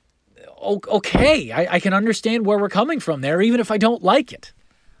 then okay, I can understand where we're coming from there, even if I don't like it.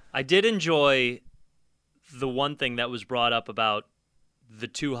 I did enjoy the one thing that was brought up about the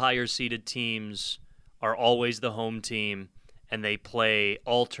 2 higher-seeded teams are always the home team, and they play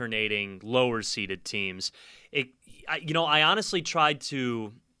alternating lower-seeded teams. I honestly tried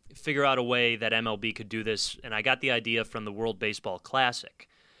to figure out a way that MLB could do this, and I got the idea from the World Baseball Classic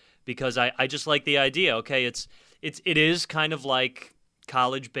because I just like the idea. Okay, it is kind of like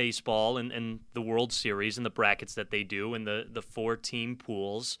college baseball and the World Series and the brackets that they do and the 4-team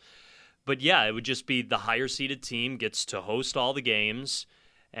pools. But yeah, it would just be the higher-seeded team gets to host all the games,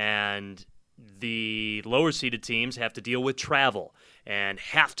 and the lower-seeded teams have to deal with travel and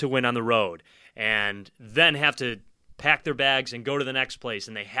have to win on the road and then have to pack their bags and go to the next place,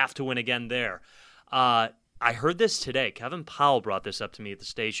 and they have to win again there. I heard this today. Kevin Powell brought this up to me at the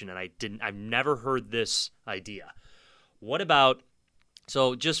station, and I've never heard this idea. What about,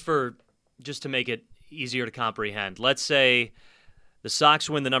 so just to make it easier to comprehend, let's say The Sox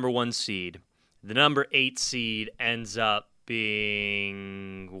win the number 1 seed. The number 8 seed ends up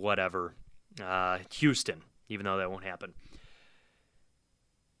being whatever, Houston, even though that won't happen.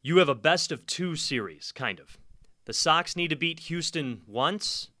 You have a best of 2 series, kind of. The Sox need to beat Houston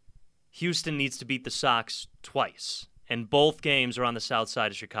once. Houston needs to beat the Sox twice. And both games are on the south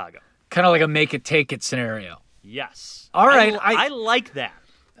side of Chicago. Kind of like a make-it-take-it scenario. Yes. All right. I like that.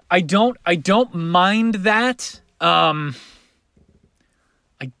 I don't mind that. I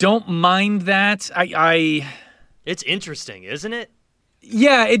don't mind that. It's interesting, isn't it?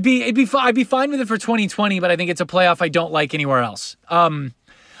 Yeah, I'd be fine with it for 2020, but I think it's a playoff I don't like anywhere else.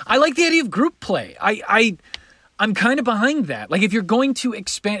 I like the idea of group play. I'm kind of behind that. Like, if you're going to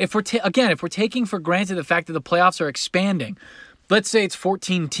expand, if we're taking for granted the fact that the playoffs are expanding, let's say it's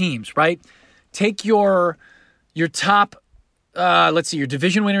 14 teams, right? Take your top, let's see, your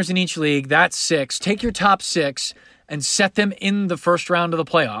division winners in each league, that's 6. Take your top 6 and set them in the first round of the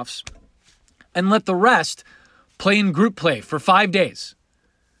playoffs, and let the rest play in group play for 5 days.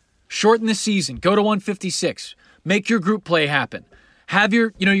 Shorten the season, go to 156, make your group play happen. Have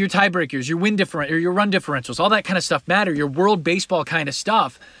your tiebreakers, your win differential, your run differentials, all that kind of stuff matter, your world baseball kind of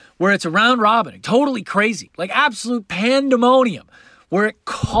stuff, where it's a round robin, totally crazy, like absolute pandemonium, where it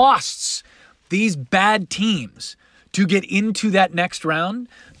costs these bad teams to get into that next round,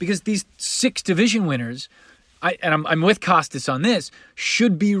 because these 6 division winners, I'm with Costas on this,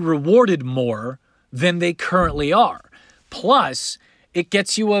 should be rewarded more than they currently are. Plus, it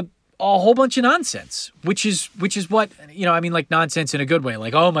gets you a whole bunch of nonsense, which is what, like nonsense in a good way.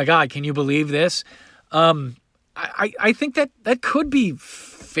 Like, oh my God, can you believe this? I think that could be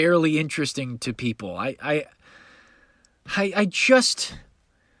fairly interesting to people.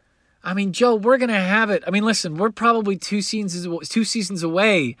 Joe, we're going to have it. Listen, we're probably 2 seasons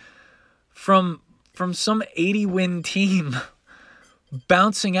away from some 80-win team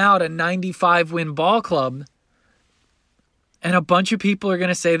bouncing out a 95-win ball club, and a bunch of people are going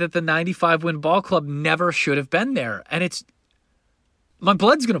to say that the 95-win ball club never should have been there, and my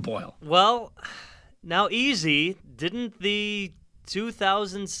blood's going to boil. Well, now easy. Didn't the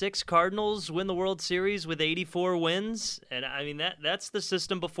 2006 Cardinals win the World Series with 84 wins? And that's the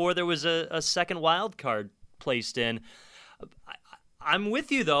system before there was a second wild card placed in. I'm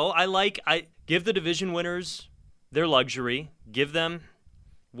with you, though. I give the division winners their luxury, give them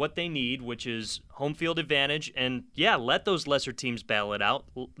what they need, which is home field advantage, and let those lesser teams battle it out,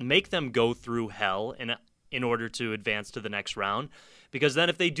 make them go through hell in order to advance to the next round, because then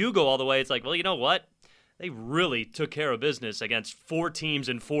if they do go all the way, it's like, well, you know what? They really took care of business against 4 teams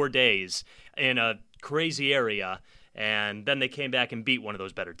in 4 days in a crazy area, and then they came back and beat one of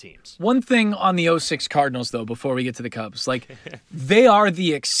those better teams. One thing on the 06 Cardinals, though, before we get to the Cubs, they are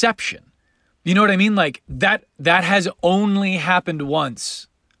the exception. You know what I mean? Like, that has only happened once,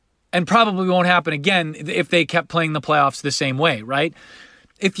 and probably won't happen again if they kept playing the playoffs the same way, right?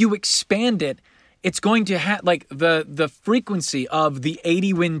 If you expand it, it's going to have, the frequency of the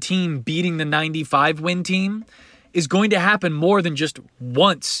 80-win team beating the 95-win team is going to happen more than just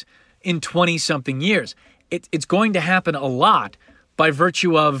once in 20-something years. It's going to happen a lot by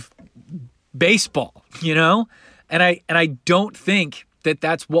virtue of baseball, And I don't think that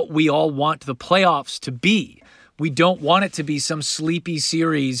that's what we all want the playoffs to be. We don't want it to be some sleepy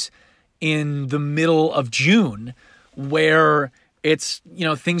series in the middle of June where it's,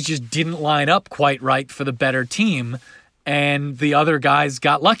 things just didn't line up quite right for the better team and the other guys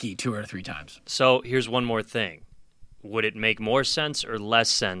got lucky 2 or 3 times. So here's one more thing. Would it make more sense or less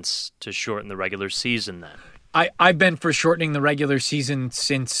sense to shorten the regular season then? I've been for shortening the regular season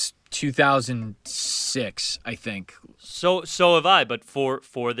since 2006, I think. So have I, but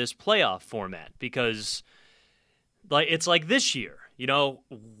for this playoff format, because it's like this year,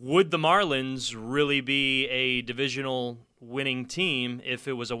 would the Marlins really be a divisional winning team if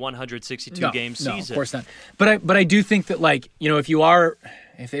it was a 162-game season? No, of course not. But I do think that,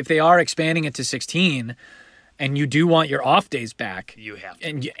 if they are expanding it to 16 and you do want your off days back, you have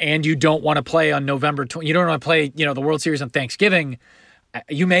to. And you don't want to play on November 20, you don't want to play, the World Series on Thanksgiving,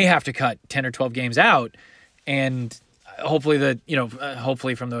 you may have to cut 10 or 12 games out, and hopefully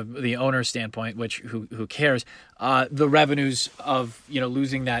hopefully from the owner's standpoint, which who cares, the revenues of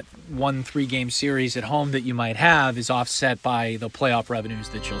losing that 1 3-game series at home that you might have is offset by the playoff revenues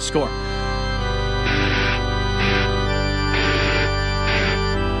that you'll score.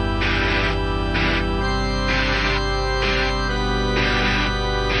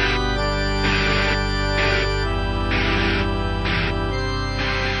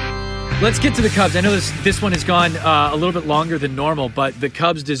 Let's get to the Cubs. I know this one has gone a little bit longer than normal, but the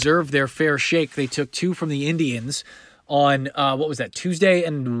Cubs deserve their fair shake. They took 2 from the Indians on, Tuesday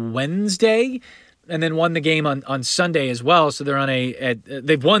and Wednesday, and then won the game on Sunday as well. So they're on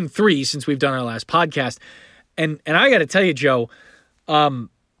they've won 3 since we've done our last podcast. And I got to tell you, Joe,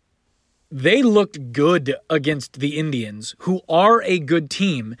 they looked good against the Indians, who are a good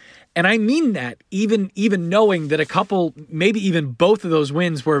team. And I mean that, even knowing that a couple, maybe even both of those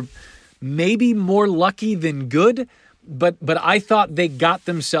wins were maybe more lucky than good. But I thought they got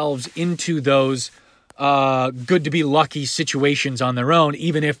themselves into those good to be lucky situations on their own,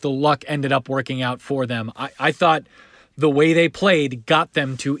 even if the luck ended up working out for them. I thought the way they played got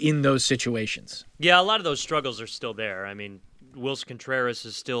them to in those situations. Yeah, a lot of those struggles are still there. I mean, Wilson Contreras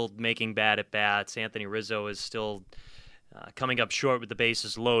is still making bad at-bats. Anthony Rizzo is still coming up short with the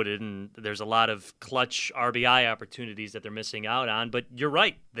bases loaded, and there's a lot of clutch RBI opportunities that they're missing out on. But you're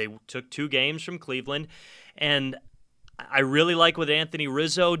right. They took 2 games from Cleveland, and I really like what Anthony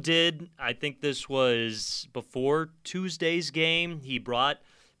Rizzo did. I think this was before Tuesday's game. He brought,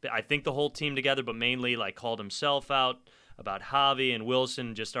 I think, the whole team together, but mainly called himself out about Javi and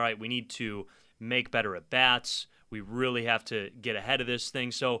Wilson. Just, all right, we need to make better at-bats. We really have to get ahead of this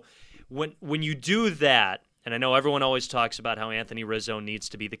thing. So when you do that, and I know everyone always talks about how Anthony Rizzo needs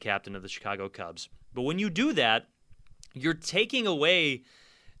to be the captain of the Chicago Cubs, but when you do that, you're taking away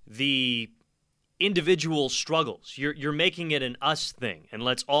the individual struggles. You're making it an us thing, and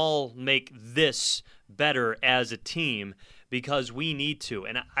let's all make this better as a team because we need to.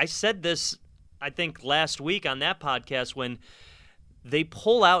 And I said this, I think, last week on that podcast when they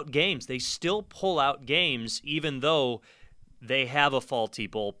pull out games. They still pull out games even though they have a faulty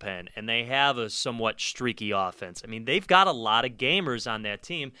bullpen and they have a somewhat streaky offense. I mean, they've got a lot of gamers on that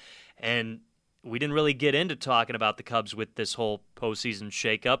team, and we didn't really get into talking about the Cubs with this whole postseason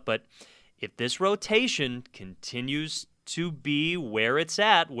shakeup, but if this rotation continues to be where it's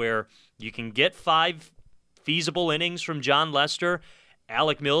at, where you can get 5 feasible innings from John Lester,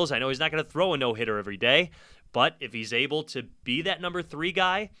 Alec Mills, I know he's not going to throw a no-hitter every day, but if he's able to be that number 3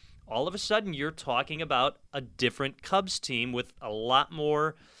 guy, all of a sudden you're talking about a different Cubs team with a lot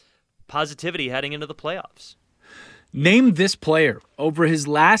more positivity heading into the playoffs. Name this player. Over his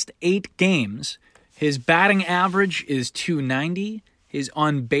last 8 games, his batting average is .290, his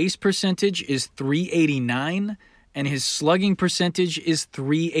on-base percentage is .389, and his slugging percentage is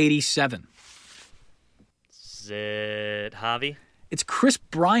 .387. Is it Javi? It's Chris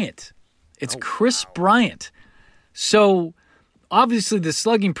Bryant. Chris Bryant. So, obviously, the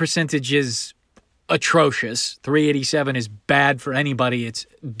slugging percentage is atrocious. .387 is bad for anybody. It's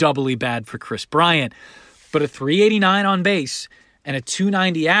doubly bad for Chris Bryant. But a .389 on base and a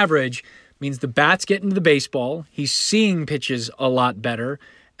 .290 average means the bat's getting to the baseball. He's seeing pitches a lot better.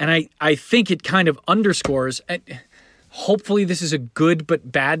 And I think it kind of underscores, hopefully this is a good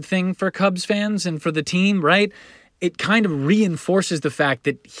but bad thing for Cubs fans and for the team, right? It kind of reinforces the fact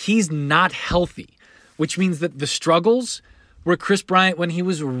that he's not healthy, which means that the struggles were Chris Bryant when he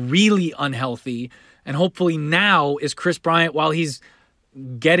was really unhealthy. And hopefully now is Chris Bryant while he's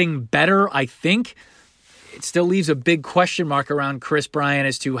getting better, I think. It still leaves a big question mark around Chris Bryant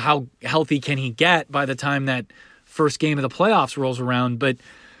as to how healthy can he get by the time that first game of the playoffs rolls around. But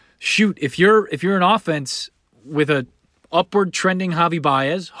shoot, if you're an offense with a upward trending Javi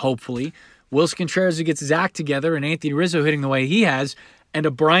Baez, hopefully, Wilson Contreras who gets his act together and Anthony Rizzo hitting the way he has, and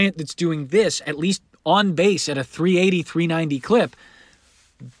a Bryant that's doing this, at least on base at a 380, 390 clip,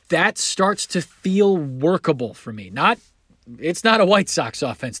 that starts to feel workable for me. It's not a White Sox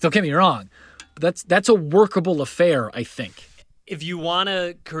offense, don't get me wrong. That's a workable affair, I think. If you want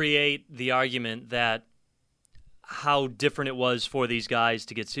to create the argument that how different it was for these guys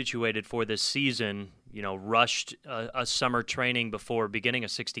to get situated for this season, rushed a summer training before beginning a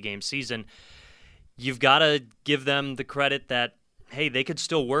 60-game season, you've got to give them the credit that, hey, they could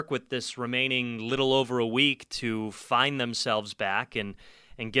still work with this remaining little over a week to find themselves back and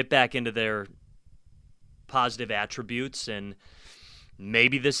get back into their positive attributes, and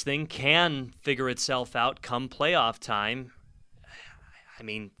maybe this thing can figure itself out come playoff time. I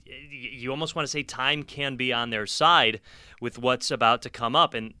mean, you almost want to say time can be on their side with what's about to come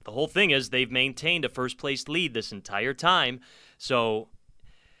up. And the whole thing is they've maintained a first-place lead this entire time. So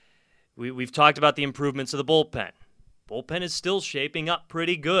we've talked about the improvements of the bullpen. Bullpen is still shaping up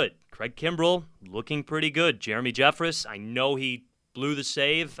pretty good. Craig Kimbrell looking pretty good. Jeremy Jeffress, I know he blew the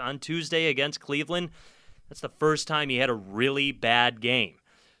save on Tuesday against Cleveland. That's the first time he had a really bad game.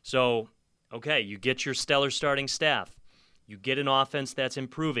 So, okay, you get your stellar starting staff. You get an offense that's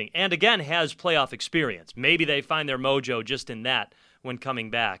improving and, again, has playoff experience. Maybe they find their mojo just in that when coming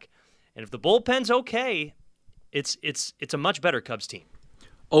back. And if the bullpen's okay, it's a much better Cubs team.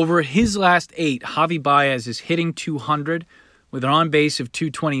 Over his last 8, Javi Baez is hitting 200 with an on-base of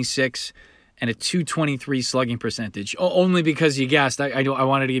 226 and a 223 slugging percentage. Only because you guessed. I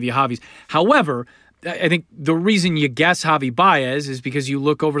wanted to give you Javi's. However, I think the reason you guess Javi Baez is because you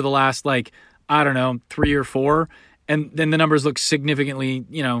look over the last, 3 or 4, and then the numbers look significantly,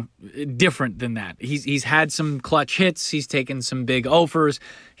 different than that. He's had some clutch hits. He's taken some big offers.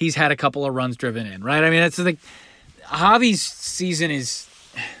 He's had a couple of runs driven in, right? I mean, that's the Javi's season is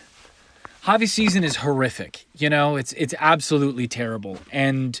horrific. It's absolutely terrible.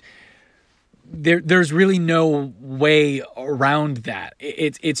 And there's really no way around that.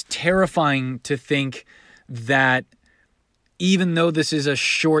 It's terrifying to think that even though this is a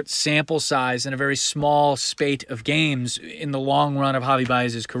short sample size and a very small spate of games in the long run of Javi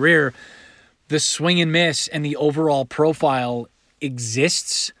Baez's career, the swing and miss and the overall profile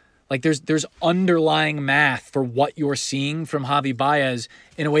exists. Like there's underlying math for what you're seeing from Javi Baez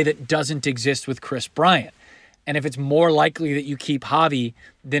in a way that doesn't exist with Kris Bryant. And if it's more likely that you keep Javi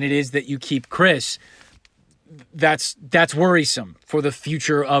than it is that you keep Kris, that's worrisome for the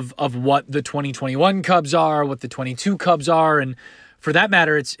future of what the 2021 Cubs are, what the 22 Cubs are, and for that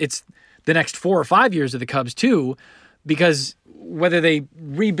matter, it's the next 4 or 5 years of the Cubs too, because whether they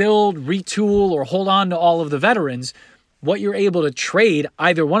rebuild, retool, or hold on to all of the veterans, what you're able to trade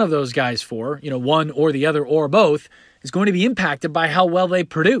either one of those guys for, one or the other or both, is going to be impacted by how well they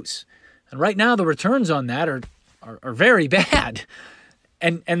produce. And right now, the returns on that are very bad.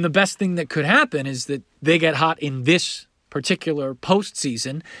 And the best thing that could happen is that they get hot in this particular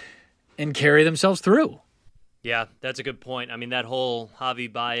postseason and carry themselves through. Yeah, that's a good point. I mean, that whole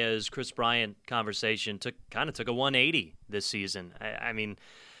Javi Baez, Kris Bryant conversation took a 180 this season. I mean,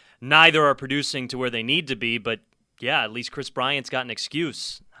 neither are producing to where they need to be, but yeah, at least Kris Bryant's got an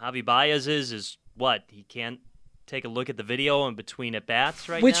excuse. Javi Baez is what? He can't take a look at the video in between at bats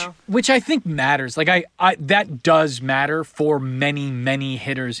now? Which I think matters. Like I that does matter for many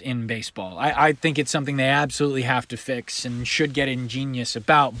hitters in baseball. I think it's something they absolutely have to fix and should get ingenious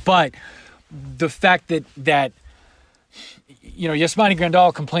about. But the fact that Yasmani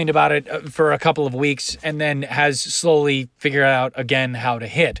Grandal complained about it for a couple of weeks and then has slowly figured out again how to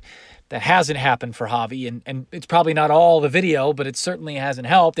hit. That hasn't happened for Javi, and it's probably not all the video, but it certainly hasn't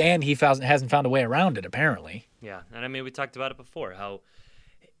helped, and he hasn't found a way around it, apparently. Yeah, and I mean, we talked about it before, how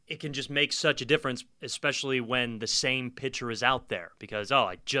it can just make such a difference, especially when the same pitcher is out there, because,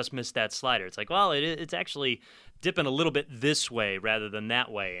 I just missed that slider. It's like, well, it's actually dipping a little bit this way rather than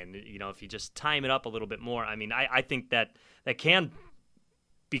that way, and, if you just time it up a little bit more, I mean, I think that can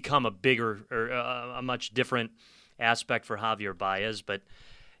become a bigger or a much different aspect for Javier Baez, but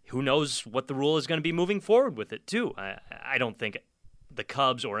who knows what the rule is going to be moving forward with it, too. I don't think the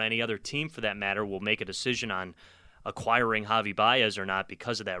Cubs or any other team, for that matter, will make a decision on acquiring Javi Baez or not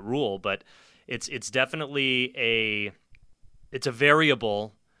because of that rule, but it's definitely a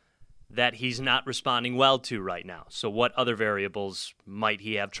variable that he's not responding well to right now. So what other variables might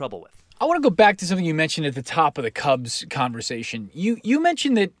he have trouble with? I want to go back to something you mentioned at the top of the Cubs conversation. You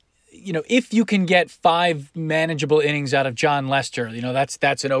mentioned that if you can get 5 manageable innings out of Jon Lester,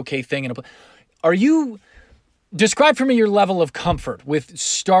 that's an okay thing. Describe for me your level of comfort with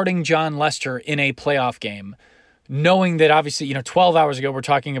starting Jon Lester in a playoff game, knowing that obviously, 12 hours ago we're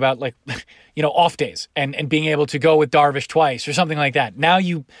talking about off days and being able to go with Darvish twice or something like that. Now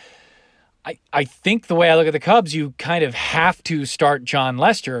I think the way I look at the Cubs, you kind of have to start Jon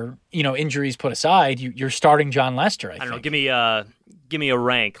Lester, injuries put aside, you're starting Jon Lester, I think. I don't know, give me a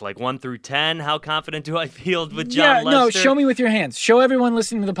rank, like 1 through 10. How confident do I feel with Jon Lester? No, show me with your hands. Show everyone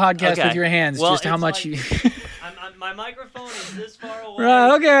listening to the podcast with your hands just how much you... my microphone is this far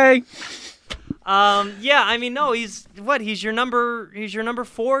away. Okay. Yeah, I mean, no, he's your number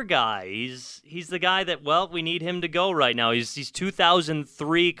 4 guy. He's the guy that, we need him to go right now. He's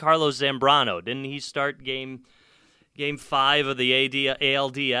 2003 Carlos Zambrano. Didn't he start game 5 of the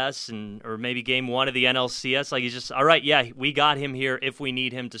ALDS or maybe game 1 of the NLCS? Like, he's just, all right, yeah, we got him here if we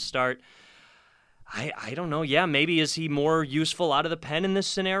need him to start. I don't know. Yeah, maybe is he more useful out of the pen in this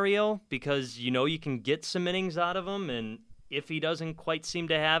scenario? Because, you can get some innings out of him, and if he doesn't quite seem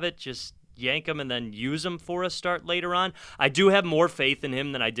to have it, just yank him and then use him for a start later on. I do have more faith in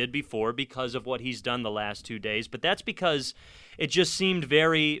him than I did before because of what he's done the last 2 days, but that's because it just seemed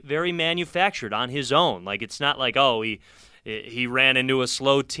very, very manufactured on his own. Like, it's not like, he ran into a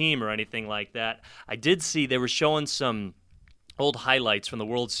slow team or anything like that. I did see they were showing some old highlights from the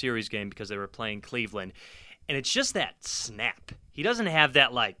World Series game because they were playing Cleveland, and it's just that snap. He doesn't have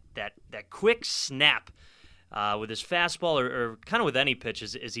that that quick snap with his fastball or kind of with any pitch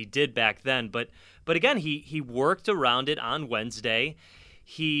as he did back then. But again, he worked around it on Wednesday.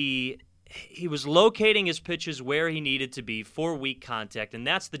 he was locating his pitches where he needed to be for weak contact, and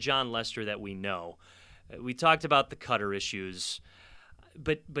that's the Jon Lester that we know. We talked about the cutter issues,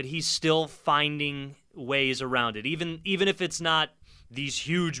 but he's still finding ways around it. Even if it's not these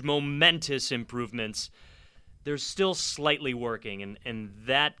huge, momentous improvements, they're still slightly working, and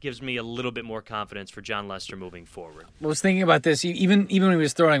that gives me a little bit more confidence for Jon Lester moving forward. I was thinking about this, even when he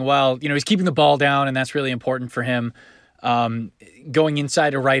was throwing well, he's keeping the ball down, and that's really important for him. Going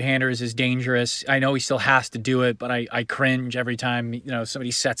inside to right-handers is dangerous. I know he still has to do it, but I cringe every time, somebody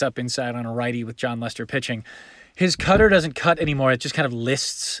sets up inside on a righty with Jon Lester pitching. His cutter doesn't cut anymore. It just kind of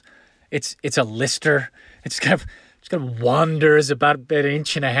lists. It's a lister. It's kind of wanders about an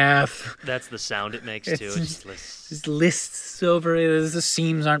inch and a half. That's the sound it makes, too. It just lists. Just lists over it. The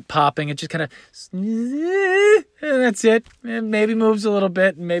seams aren't popping. It just kind of, and that's it. And maybe moves a little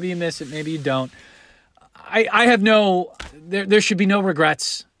bit, and maybe you miss it, maybe you don't. I have there should be no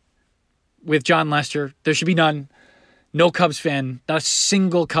regrets with Jon Lester. There should be none. No Cubs fan, not a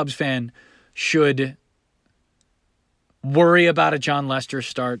single Cubs fan should worry about a Jon Lester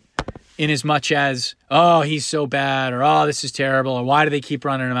start in as much as, oh, he's so bad, or oh, this is terrible, or why do they keep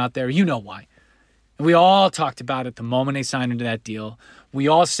running him out there? You know why. And we all talked about it the moment they signed into that deal. We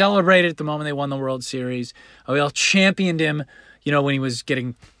all celebrated the moment they won the World Series. We all championed him, when he was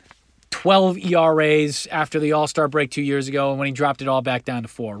getting 12 ERAs after the All-Star break 2 years ago and when he dropped it all back down to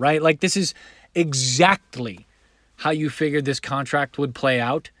 4, right? Like, this is exactly how you figured this contract would play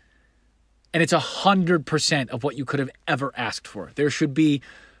out. And it's 100% of what you could have ever asked for. There should be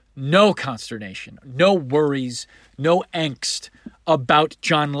no consternation, no worries, no angst about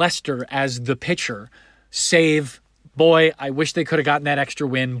Jon Lester as the pitcher, save, boy, I wish they could have gotten that extra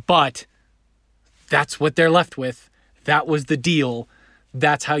win, but that's what they're left with. That was the deal.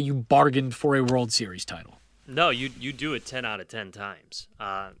 That's how you bargained for a World Series title. No, you do it 10 out of 10 times.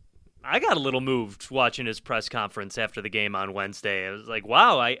 I got a little moved watching his press conference after the game on Wednesday. I was like,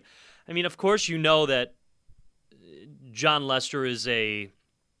 wow. I mean, of course, that Jon Lester is a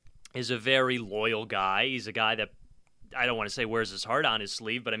very loyal guy. He's a guy that, I don't want to say wears his heart on his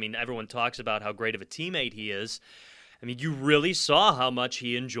sleeve, but I mean, everyone talks about how great of a teammate he is. I mean, you really saw how much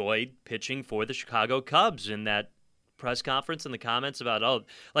he enjoyed pitching for the Chicago Cubs in that press conference and the comments about,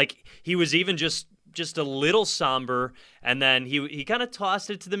 he was even just a little somber, and then he kind of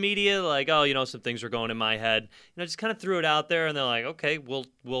tossed it to the media like, some things were going in my head. Just kind of threw it out there, and they're like, okay, well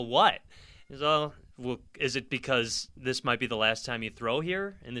what? He's all, well, is it because this might be the last time you throw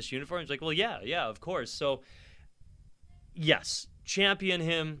here in this uniform? He's like, well, yeah, of course. So, yes, champion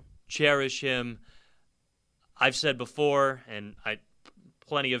him, cherish him. I've said before, and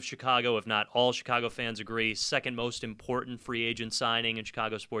plenty of Chicago, if not all Chicago fans agree, second most important free agent signing in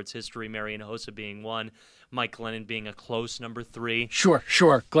Chicago sports history, Marian Hossa being one, Mike Glennon being a close number 3. Sure.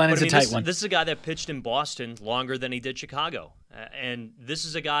 Glennon's a tight one. This is a guy that pitched in Boston longer than he did Chicago. And this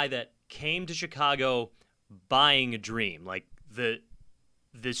is a guy that came to Chicago buying a dream. Like, the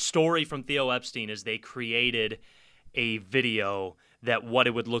story from Theo Epstein is they created a video that what it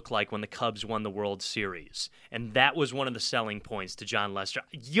would look like when the Cubs won the World Series. And that was one of the selling points to Jon Lester.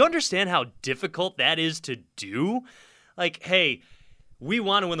 You understand how difficult that is to do? Like, hey, we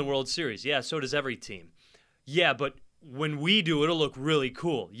want to win the World Series. Yeah, so does every team. Yeah, but when we do, it'll look really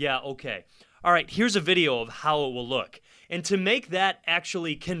cool. Yeah, okay. All right, here's a video of how it will look. And to make that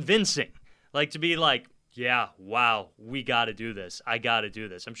actually convincing, like to be like, yeah, wow, we got to do this. I got to do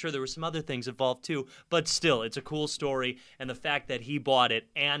this. I'm sure there were some other things involved too, but still, it's a cool story, and the fact that he bought it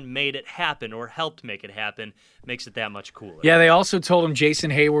and made it happen or helped make it happen makes it that much cooler. Yeah, they also told him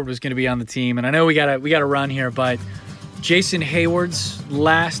Jason Heyward was going to be on the team, and I know we got to run here, but Jason Hayward's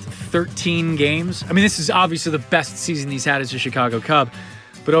last 13 games, I mean, this is obviously the best season he's had as a Chicago Cub,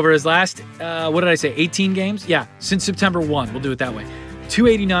 but over his last, 18 games? Yeah, since September 1, we'll do it that way.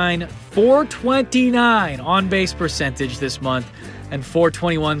 289, 429 on-base percentage this month, and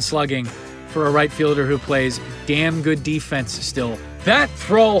 421 slugging for a right fielder who plays damn good defense still. That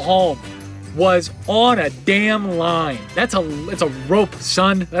throw home was on a damn line. It's a rope,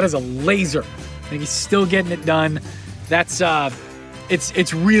 son. That is a laser. And he's still getting it done. That's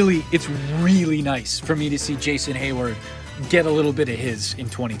it's really nice for me to see Jason Heyward get a little bit of his in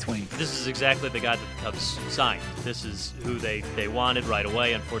 2020. This is exactly the guy that the Cubs signed. This is who they wanted right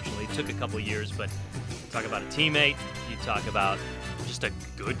away. Unfortunately, it took a couple years, but talk about a teammate. You talk about just a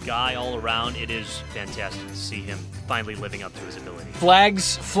good guy all around. It is fantastic to see him finally living up to his ability.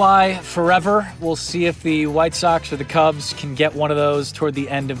 Flags fly forever. We'll see if the White Sox or the Cubs can get one of those toward the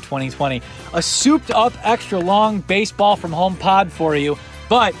end of 2020. A souped-up, extra-long baseball from home pod for you,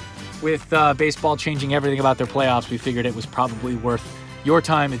 but with baseball changing everything about their playoffs, we figured it was probably worth your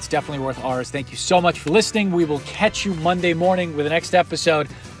time. It's definitely worth ours. Thank you so much for listening. We will catch you Monday morning with the next episode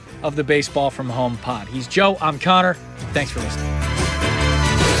of the Baseball from Home pod. He's Joe. I'm Connor. Thanks for listening.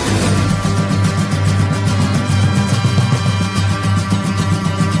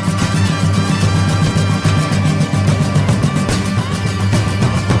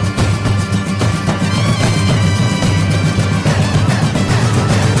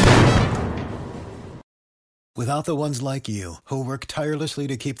 Without the ones like you, who work tirelessly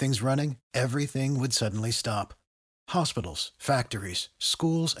to keep things running, everything would suddenly stop. Hospitals, factories,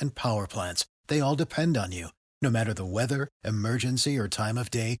 schools, and power plants, they all depend on you. No matter the weather, emergency, or time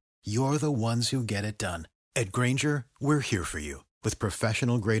of day, you're the ones who get it done. At Grainger, we're here for you with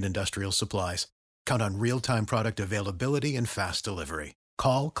professional-grade industrial supplies. Count on real-time product availability and fast delivery.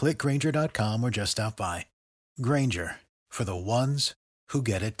 Call, click Grainger.com, or just stop by. Grainger, for the ones who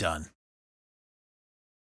get it done.